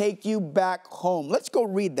come and take you back home. Let's go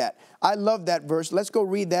read that. I love that verse. Let's go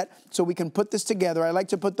read that so we can put this together. I like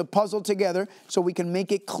to put the puzzle together so we can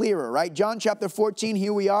make it clearer, right? John chapter 14,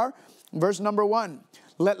 here we are, verse number 1.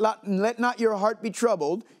 Let not your heart be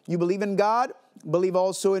troubled. You believe in God, believe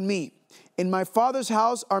also in me. In my Father's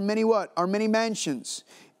house are many what? Are many mansions.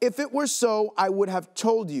 If it were so, I would have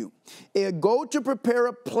told you. Go to prepare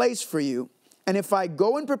a place for you. And if I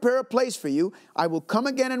go and prepare a place for you, I will come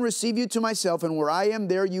again and receive you to myself. And where I am,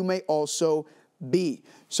 there you may also be.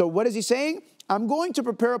 So what is he saying? I'm going to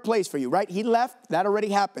prepare a place for you, right? He left. That already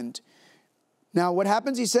happened. Now what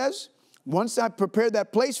happens? He says, once I prepare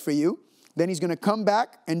that place for you, then he's going to come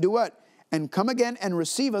back and do what? And come again and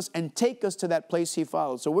receive us and take us to that place he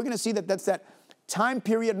followed. So we're going to see that that's that time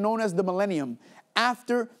period known as the millennium,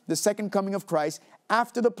 after the second coming of Christ,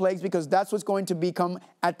 after the plagues, because that's what's going to become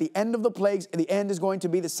at the end of the plagues. And the end is going to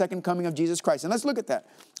be the second coming of Jesus Christ. And let's look at that.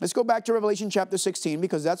 Let's go back to Revelation chapter 16,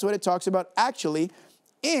 because that's what it talks about actually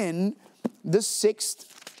in the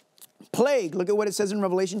sixth plague. Look at what it says in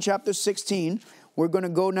Revelation chapter 16. We're going to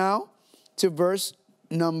go now to verse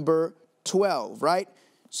number 12, right?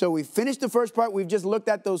 So we finished the first part. We've just looked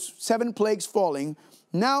at those 7 plagues falling.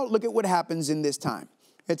 Now look at what happens in this time.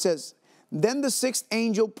 It says, then the sixth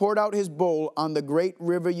angel poured out his bowl on the great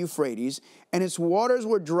river Euphrates, and its waters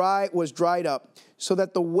was dried up, so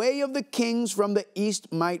that the way of the kings from the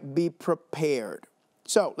east might be prepared.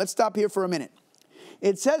 So let's stop here for a minute.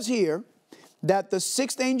 It says here that the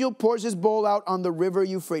sixth angel pours his bowl out on the river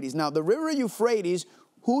Euphrates. Now, the river Euphrates,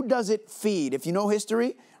 who does it feed? If you know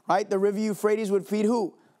history, right, the river Euphrates would feed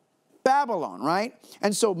who? Babylon, right?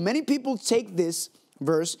 And so many people take this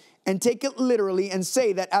verse and take it literally and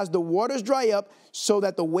say that as the waters dry up, so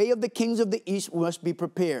that the way of the kings of the east must be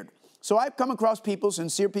prepared. So I've come across people,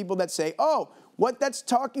 sincere people, that say, oh, what that's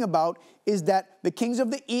talking about is that the kings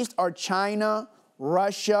of the east are China,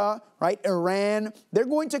 Russia, right, Iran. They're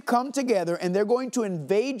going to come together and they're going to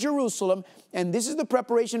invade Jerusalem. And this is the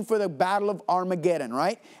preparation for the battle of Armageddon,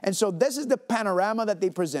 right? And so this is the panorama that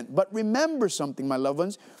they present. But remember something, my loved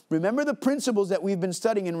ones. Remember the principles that we've been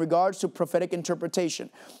studying in regards to prophetic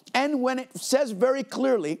interpretation. And when it says very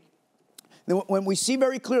clearly, when we see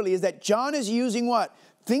very clearly is that John is using what?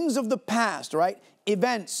 Things of the past, right?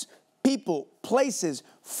 Events, people, places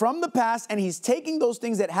from the past, and he's taking those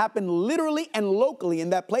things that happened literally and locally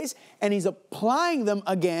in that place, and he's applying them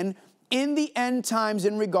again in the end times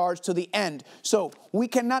in regards to the end. So we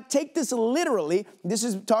cannot take this literally. This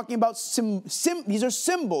is talking about these are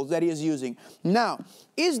symbols that he is using. Now,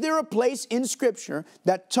 is there a place in Scripture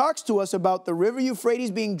that talks to us about the river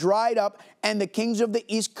Euphrates being dried up and the kings of the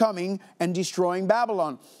east coming and destroying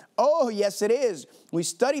Babylon? Oh, yes, it is. We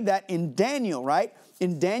studied that in Daniel, right?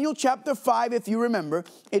 In Daniel chapter 5, if you remember,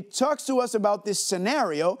 it talks to us about this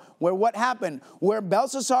scenario where what happened, where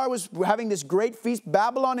Belshazzar was having this great feast,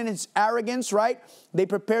 Babylon in its arrogance, right? They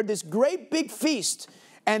prepared this great big feast,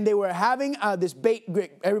 and they were having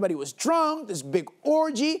everybody was drunk, this big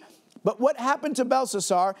orgy. But what happened to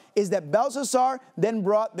Belshazzar is that Belshazzar then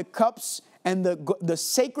brought the cups and the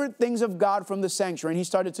sacred things of God from the sanctuary, and he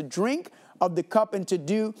started to drink of the cup and to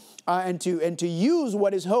do and to use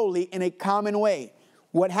what is holy in a common way.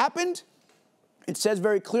 What happened? It says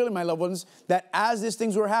very clearly, my loved ones, that as these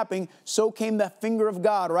things were happening, so came the finger of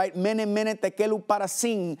God, right? Mene, mene, tekelu,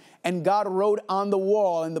 parasin. And God wrote on the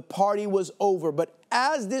wall, and the party was over. But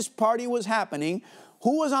as this party was happening,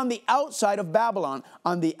 who was on the outside of Babylon?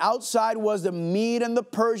 On the outside was the Mede and the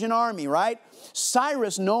Persian army, right?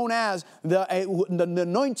 Cyrus, known as the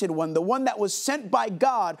anointed one, the one that was sent by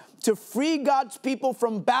God to free God's people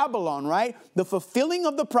from Babylon, right? The fulfilling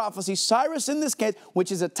of the prophecy, Cyrus in this case,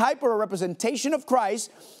 which is a type or a representation of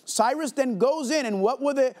Christ. Cyrus then goes in, and what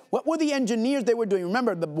were the engineers they were doing?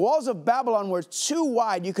 Remember, the walls of Babylon were too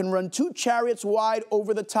wide. You can run 2 chariots wide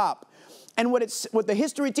over the top. And what the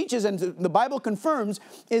history teaches and the Bible confirms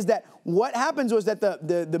is that what happens was that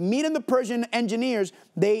the Mede and the Persian engineers,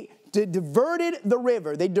 they diverted the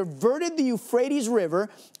river. They diverted the Euphrates River,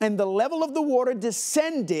 and the level of the water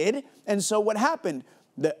descended. And so what happened?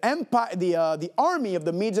 The army of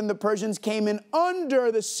the Medes and the Persians came in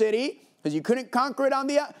under the city, because you couldn't conquer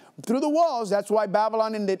it through the walls. That's why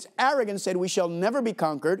Babylon in its arrogance said, we shall never be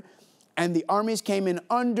conquered. And the armies came in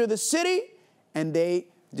under the city, and they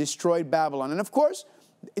destroyed Babylon. And of course,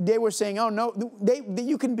 they were saying, oh no,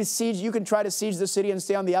 you can besiege, you can try to siege the city and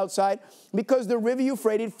stay on the outside, because the river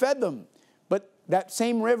Euphrates fed them. But that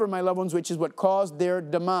same river, my loved ones, which is what caused their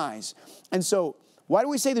demise. And so, why do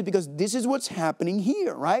we say this? Because this is what's happening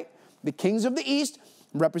here, right? The kings of the east,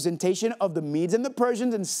 representation of the Medes and the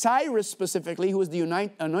Persians, and Cyrus specifically, who was the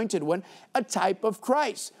anointed one, a type of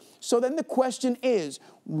Christ. So then the question is,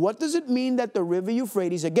 what does it mean that the river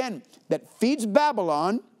Euphrates, again, that feeds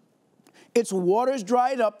Babylon, its waters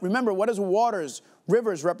dried up? Remember, what does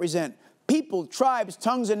rivers represent? People, tribes,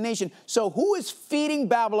 tongues, and nation. So who is feeding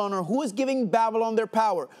Babylon, or who is giving Babylon their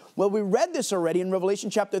power? Well, we read this already in Revelation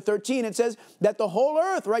chapter 13. It says that the whole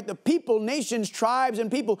earth, right, the people, nations, tribes, and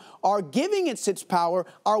people are giving it its power,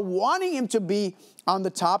 are wanting him to be on the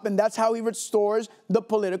top, and that's how he restores the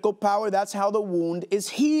political power. That's how the wound is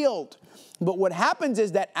healed. But what happens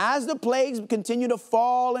is that as the plagues continue to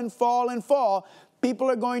fall and fall and fall, people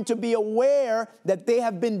are going to be aware that they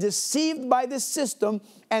have been deceived by this system,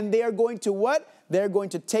 and they are going to what? They're going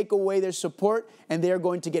to take away their support, and they are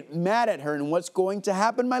going to get mad at her. And what's going to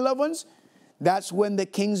happen, my loved ones? That's when the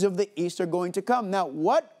kings of the east are going to come. Now,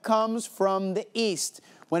 what comes from the east?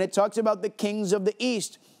 when it talks about the kings of the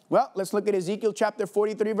east? Well, let's look at Ezekiel chapter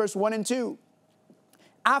 43, verse 1 and 2.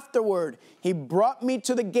 Afterward, he brought me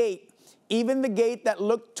to the gate, even the gate that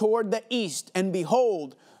looked toward the east. And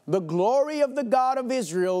behold, the glory of the God of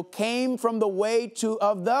Israel came from the way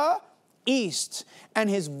of the east. And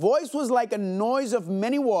his voice was like a noise of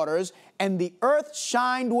many waters, and the earth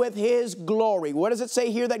shined with his glory. What does it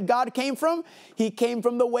say here that God came from? He came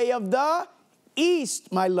from the way of the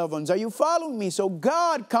east, my loved ones. Are you following me? So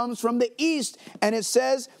God comes from the east, and it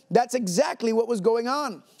says that's exactly what was going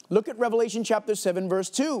on. Look at Revelation chapter 7, verse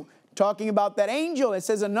 2, talking about that angel. It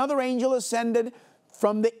says another angel ascended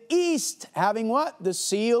from the east, having what? The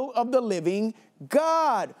seal of the living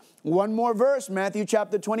God. One more verse, Matthew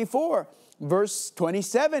chapter 24, verse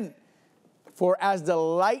 27. For as the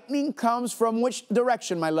lightning comes from which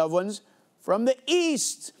direction, my loved ones? From the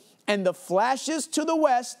east, and the flashes to the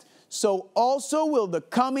west, so also will the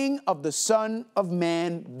coming of the Son of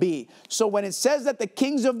Man be. So when it says that the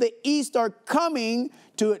kings of the east are coming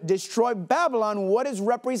to destroy Babylon, what is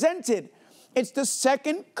represented? It's the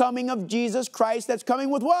second coming of Jesus Christ that's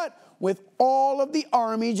coming with what? With all of the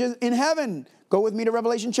armies in heaven. Go with me to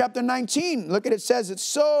Revelation chapter 19. Look at it, says it's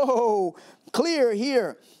so clear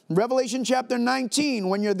here. Revelation chapter 19,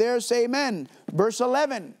 when you're there, say amen. Verse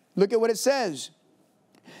 11, look at what it says.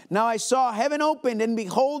 Now I saw heaven opened, and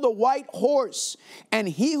behold, a white horse, and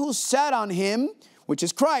he who sat on him, which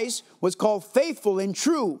is Christ, was called Faithful and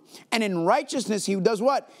True. And in righteousness he does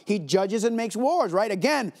what? He judges and makes wars, right?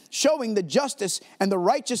 Again, showing the justice and the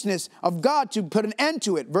righteousness of God to put an end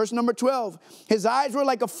to it. Verse number 12. His eyes were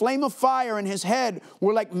like a flame of fire, and his head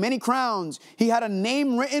were like many crowns. He had a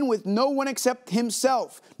name written with no one except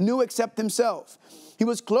himself, knew except himself. He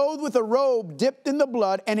was clothed with a robe dipped in the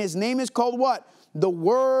blood, and his name is called what? The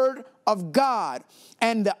Word of God.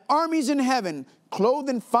 And the armies in heaven, clothed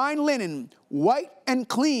in fine linen, white and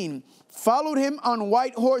clean, followed him on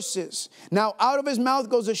white horses. Now out of his mouth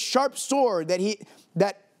goes a sharp sword,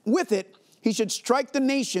 that with it he should strike the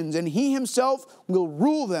nations, and he himself will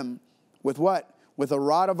rule them with what? With a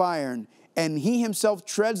rod of iron. And he himself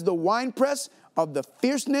treads the winepress of the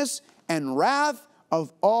fierceness and wrath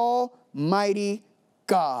of Almighty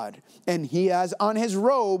God. And he has on his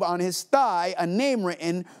robe, on his thigh, a name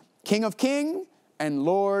written, King of Kings and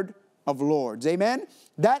Lord of Lords. Amen?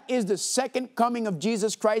 That is the second coming of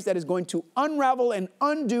Jesus Christ that is going to unravel and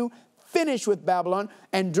undo, finish with Babylon.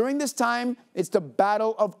 And during this time, it's the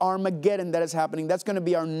battle of Armageddon that is happening. That's going to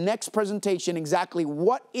be our next presentation. Exactly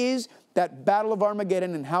what is that battle of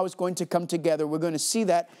Armageddon and how it's going to come together. We're going to see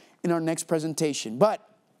that in our next presentation. But,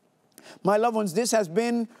 my loved ones, this has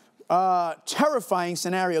been terrifying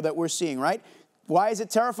scenario that we're seeing, right? Why is it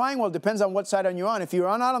terrifying? Well, it depends on what side you're on. If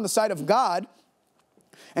you're not on the side of God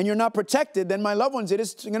and you're not protected, then my loved ones, it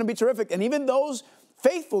is going to be terrific. And even those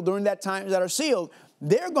faithful during that time that are sealed,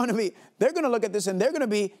 they're going to look at this and they're going to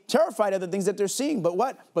be terrified of the things that they're seeing. But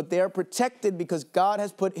what? But they are protected because God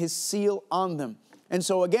has put his seal on them. And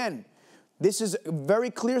so again, this is a very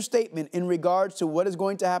clear statement in regards to what is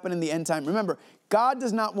going to happen in the end time. Remember, God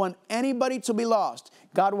does not want anybody to be lost.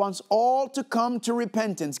 God wants all to come to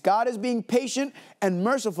repentance. God is being patient and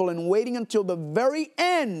merciful and waiting until the very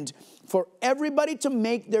end for everybody to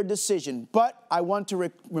make their decision. But I want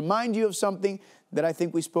to remind you of something that I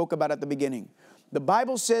think we spoke about at the beginning. The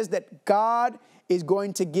Bible says that God is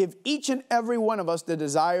going to give each and every one of us the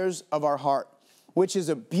desires of our heart, which is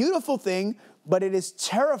a beautiful thing, but it is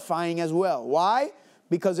terrifying as well. Why?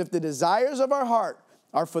 Because if the desires of our heart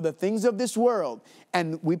are for the things of this world,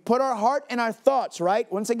 and we put our heart and our thoughts,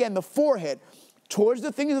 right? Once again, the forehead towards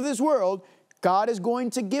the things of this world, God is going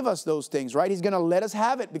to give us those things, right? He's going to let us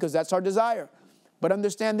have it because that's our desire. But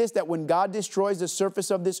understand this, that when God destroys the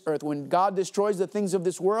surface of this earth, when God destroys the things of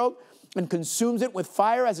this world and consumes it with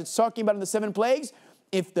fire, as it's talking about in the 7 plagues,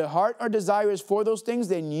 if the heart or desire is for those things,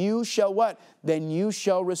 then you shall what? Then you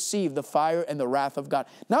shall receive the fire and the wrath of God.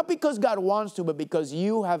 Not because God wants to, but because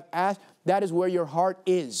you have asked. That is where your heart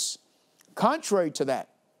is. Contrary to that,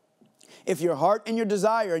 if your heart and your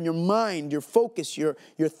desire and your mind, your focus, your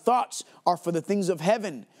thoughts are for the things of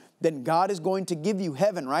heaven, then God is going to give you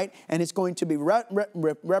heaven, right? And it's going to be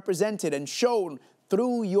represented and shown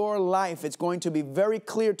through your life. It's going to be very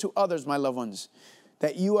clear to others, my loved ones,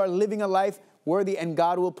 that you are living a life worthy, and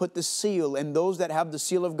God will put the seal, and those that have the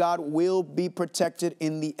seal of God will be protected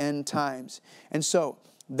in the end times. And so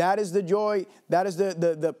that is the joy, that is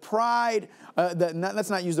the pride,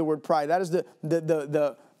 let's not use the word pride, that is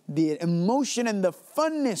the emotion and the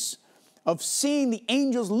funness of seeing the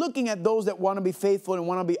angels looking at those that want to be faithful and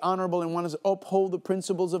want to be honorable and want to uphold the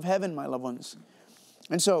principles of heaven, my loved ones.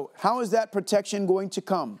 And so how is that protection going to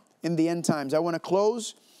come? in the end times. I want to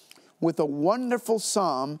close with a wonderful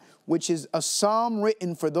psalm, which is a psalm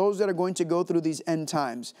written for those that are going to go through these end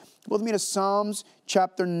times. Go with me to Psalms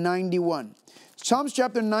chapter 91. Psalms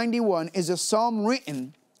chapter 91 is a psalm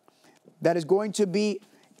written that is going to be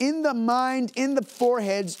in the mind, in the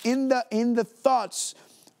foreheads, in the thoughts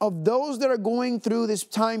of those that are going through this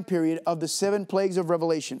time period of the 7 plagues of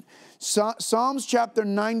Revelation. Psalms chapter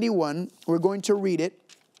 91, we're going to read it.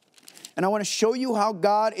 And I want to show you how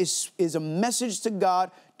God is a message to God,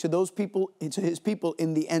 to those people, to his people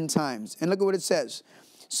in the end times. And look at what it says.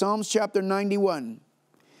 Psalms chapter 91.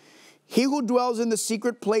 He who dwells in the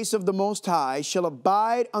secret place of the Most High shall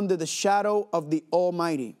abide under the shadow of the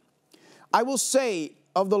Almighty. I will say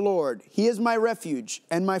of the Lord, He is my refuge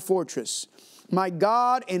and my fortress. My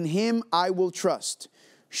God, in Him I will trust.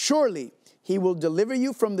 Surely He will deliver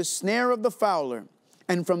you from the snare of the fowler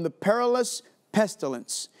and from the perilous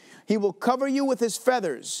pestilence. He will cover you with His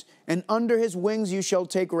feathers, and under His wings you shall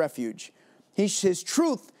take refuge. His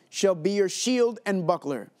truth shall be your shield and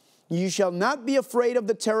buckler. You shall not be afraid of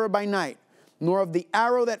the terror by night, nor of the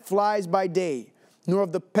arrow that flies by day, nor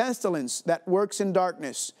of the pestilence that works in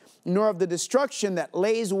darkness, nor of the destruction that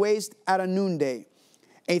lays waste at a noonday.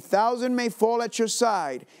 1,000 may fall at your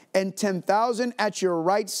side, and 10,000 at your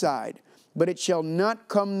right side, but it shall not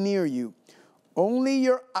come near you.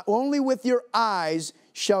 Only with your eyes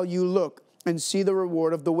shall you look and see the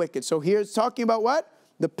reward of the wicked. So here it's talking about what?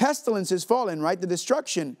 The pestilence is fallen, right? The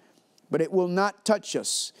destruction. But it will not touch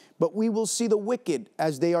us. But we will see the wicked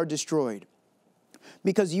as they are destroyed.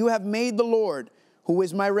 Because you have made the Lord, who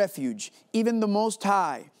is my refuge, even the Most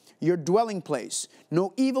High, your dwelling place.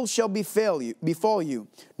 No evil shall befall you,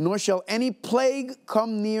 nor shall any plague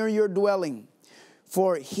come near your dwelling.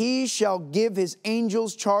 For He shall give His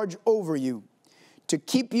angels charge over you, to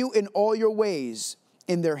keep you in all your ways.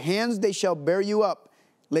 In their hands they shall bear you up,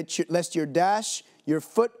 lest you dash your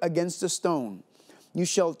foot against a stone. You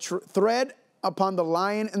shall tread upon the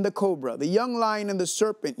lion and the cobra, the young lion and the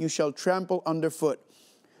serpent you shall trample underfoot.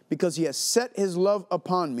 Because He has set His love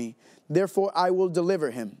upon me, therefore I will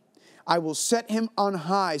deliver him. I will set him on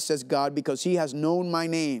high, says God, because he has known my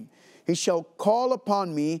name. He shall call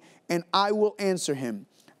upon me, and I will answer him.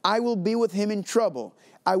 I will be with him in trouble.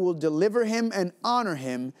 I will deliver him and honor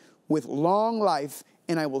him with long life,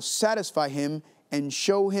 and I will satisfy him and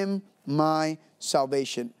show him my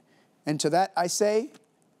salvation. And to that I say,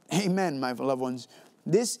 amen, my loved ones.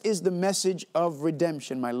 This is the message of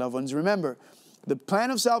redemption, my loved ones. Remember, the plan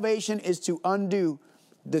of salvation is to undo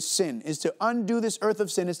the sin, is to undo this earth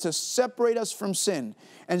of sin, is to separate us from sin.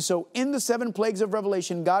 And so in the 7 plagues of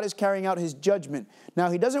Revelation, God is carrying out His judgment.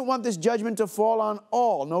 Now, He doesn't want this judgment to fall on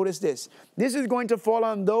all. Notice this. This is going to fall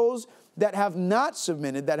on those that have not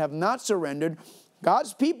submitted, that have not surrendered.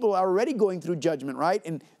 God's people are already going through judgment, right?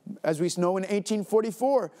 And as we know in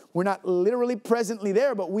 1844, we're not literally presently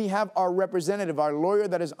there, but we have our representative, our lawyer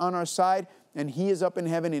that is on our side, and he is up in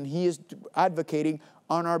heaven, and he is advocating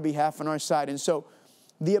on our behalf on our side. And so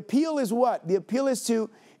the appeal is what? The appeal is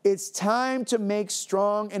it's time to make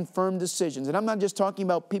strong and firm decisions. And I'm not just talking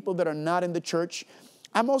about people that are not in the church.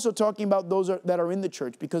 I'm also talking about those that are in the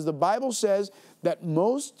church, because the Bible says that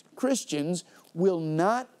most Christians will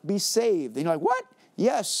not be saved. And you're like, what?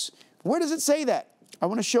 Yes. Where does it say that? I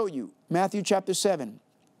want to show you. Matthew chapter 7.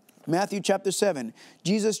 Matthew chapter 7.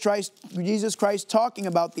 Jesus Christ talking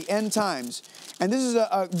about the end times. And this is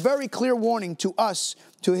a very clear warning to us,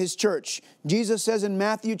 to His church. Jesus says in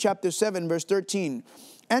Matthew chapter 7, verse 13,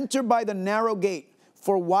 enter by the narrow gate,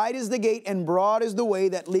 for wide is the gate and broad is the way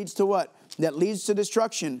that leads to what? That leads to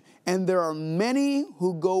destruction. And there are many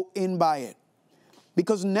who go in by it.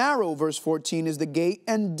 Because narrow, verse 14, is the gate,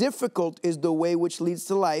 and difficult is the way which leads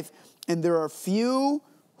to life, and there are few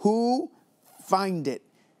who find it.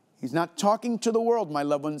 He's not talking to the world, my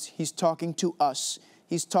loved ones. He's talking to us.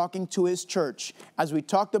 He's talking to His church. As we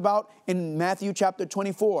talked about in Matthew chapter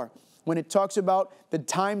 24, when it talks about the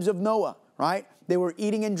times of Noah, right? They were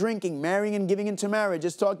eating and drinking, marrying and giving into marriage.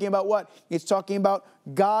 It's talking about what? It's talking about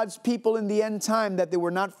God's people in the end time, that they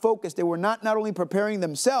were not focused. They were not only preparing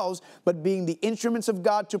themselves, but being the instruments of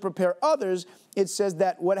God to prepare others. It says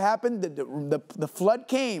that what happened? The flood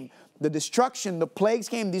came, the destruction, the plagues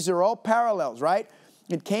came. These are all parallels, right?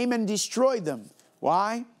 It came and destroyed them.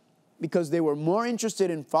 Why? Because they were more interested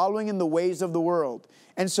in following in the ways of the world.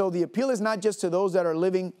 And so the appeal is not just to those that are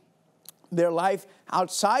living their life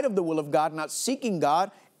outside of the will of God, not seeking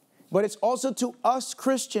God, but it's also to us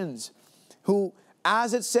Christians who,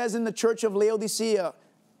 as it says in the church of Laodicea,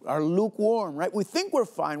 are lukewarm, right? We think we're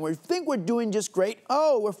fine. We think we're doing just great.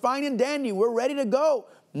 Oh, we're fine and dandy. We're ready to go.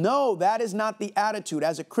 No, that is not the attitude.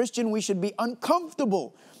 As a Christian, we should be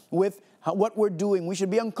uncomfortable with what we're doing. We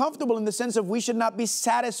should be uncomfortable in the sense of we should not be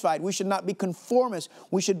satisfied. We should not be conformist.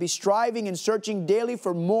 We should be striving and searching daily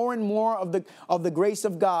for more and more of the grace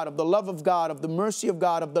of God, of the love of God, of the mercy of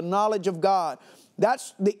God, of the knowledge of God.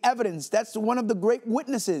 That's the evidence. That's one of the great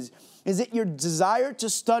witnesses. Is it your desire to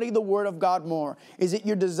study the Word of God more? Is it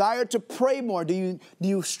your desire to pray more? Do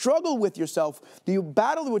you struggle with yourself? Do you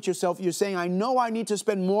battle with yourself? You're saying, I know I need to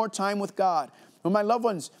spend more time with God. Well, my loved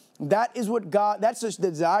ones, that is what God, that's the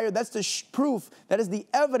desire, that's the proof, that is the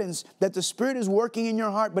evidence that the Spirit is working in your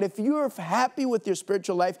heart. But if you're happy with your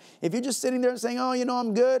spiritual life, if you're just sitting there and saying, oh,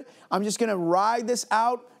 I'm good, I'm just going to ride this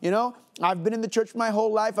out, I've been in the church my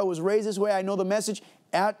whole life, I was raised this way, I know the message,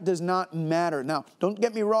 that does not matter. Now, don't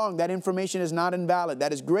get me wrong, that information is not invalid.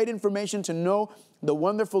 That is great information to know the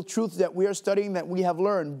wonderful truths that we are studying, that we have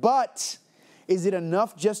learned. But is it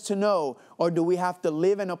enough just to know, or do we have to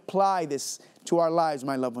live and apply this to our lives,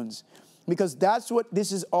 my loved ones? Because that's what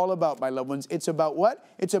this is all about, my loved ones. It's about what?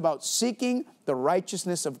 It's about seeking the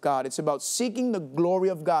righteousness of God. It's about seeking the glory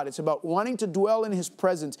of God. It's about wanting to dwell in His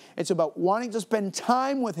presence. It's about wanting to spend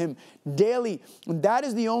time with Him daily. And that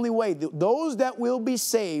is the only way. Those that will be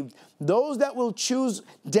saved, those that will choose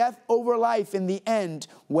death over life in the end,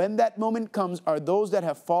 when that moment comes, are those that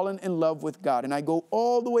have fallen in love with God. And I go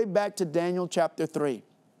all the way back to Daniel chapter 3.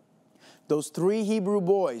 Those 3 Hebrew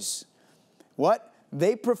boys, what?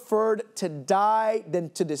 They preferred to die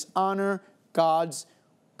than to dishonor God,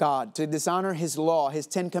 to dishonor His law, His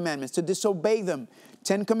 10 commandments, to disobey them.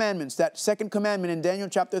 10 commandments, that second commandment in Daniel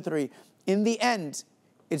chapter 3. In the end,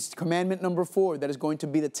 it's commandment number 4 that is going to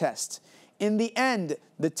be the test. In the end,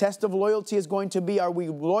 the test of loyalty is going to be, are we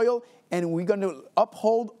loyal? And we're going to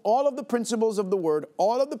uphold all of the principles of the Word,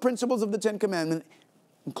 all of the principles of the 10 commandments,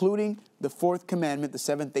 including the 4th commandment, the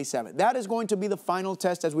 7th-day Sabbath. That is going to be the final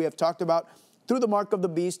test, as we have talked about, through the mark of the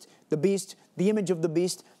beast, the image of the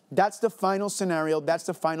beast. That's the final scenario. That's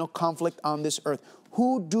the final conflict on this earth.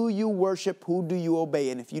 Who do you worship? Who do you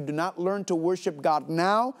obey? And if you do not learn to worship God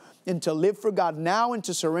now, and to live for God now, and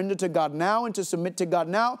to surrender to God now, and to submit to God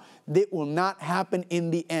now, that will not happen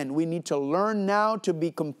in the end. We need to learn now to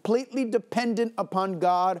be completely dependent upon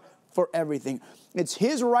God for everything. It's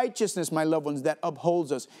His righteousness, my loved ones, that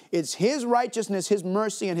upholds us. It's His righteousness, His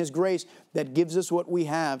mercy, and His grace that gives us what we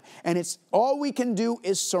have. And it's all we can do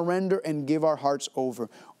is surrender and give our hearts over.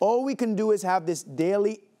 All we can do is have this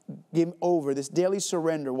daily give over, this daily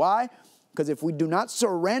surrender. Why? Because if we do not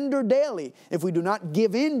surrender daily, if we do not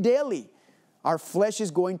give in daily, our flesh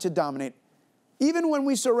is going to dominate. Even when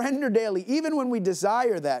we surrender daily, even when we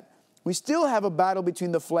desire that, we still have a battle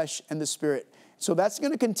between the flesh and the Spirit. So that's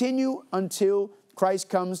going to continue until Christ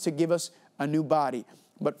comes to give us a new body.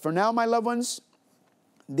 But for now, my loved ones,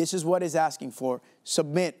 this is what is asking for.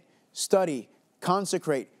 Submit, study,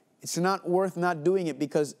 consecrate. It's not worth not doing it,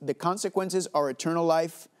 because the consequences are eternal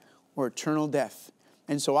life or eternal death.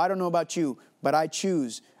 And so I don't know about you, but I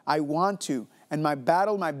choose. I want to. And my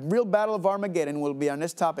battle, my real battle of Armageddon will be on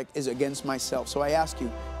this topic, is against myself. So I ask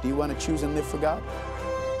you, do you want to choose and live for God?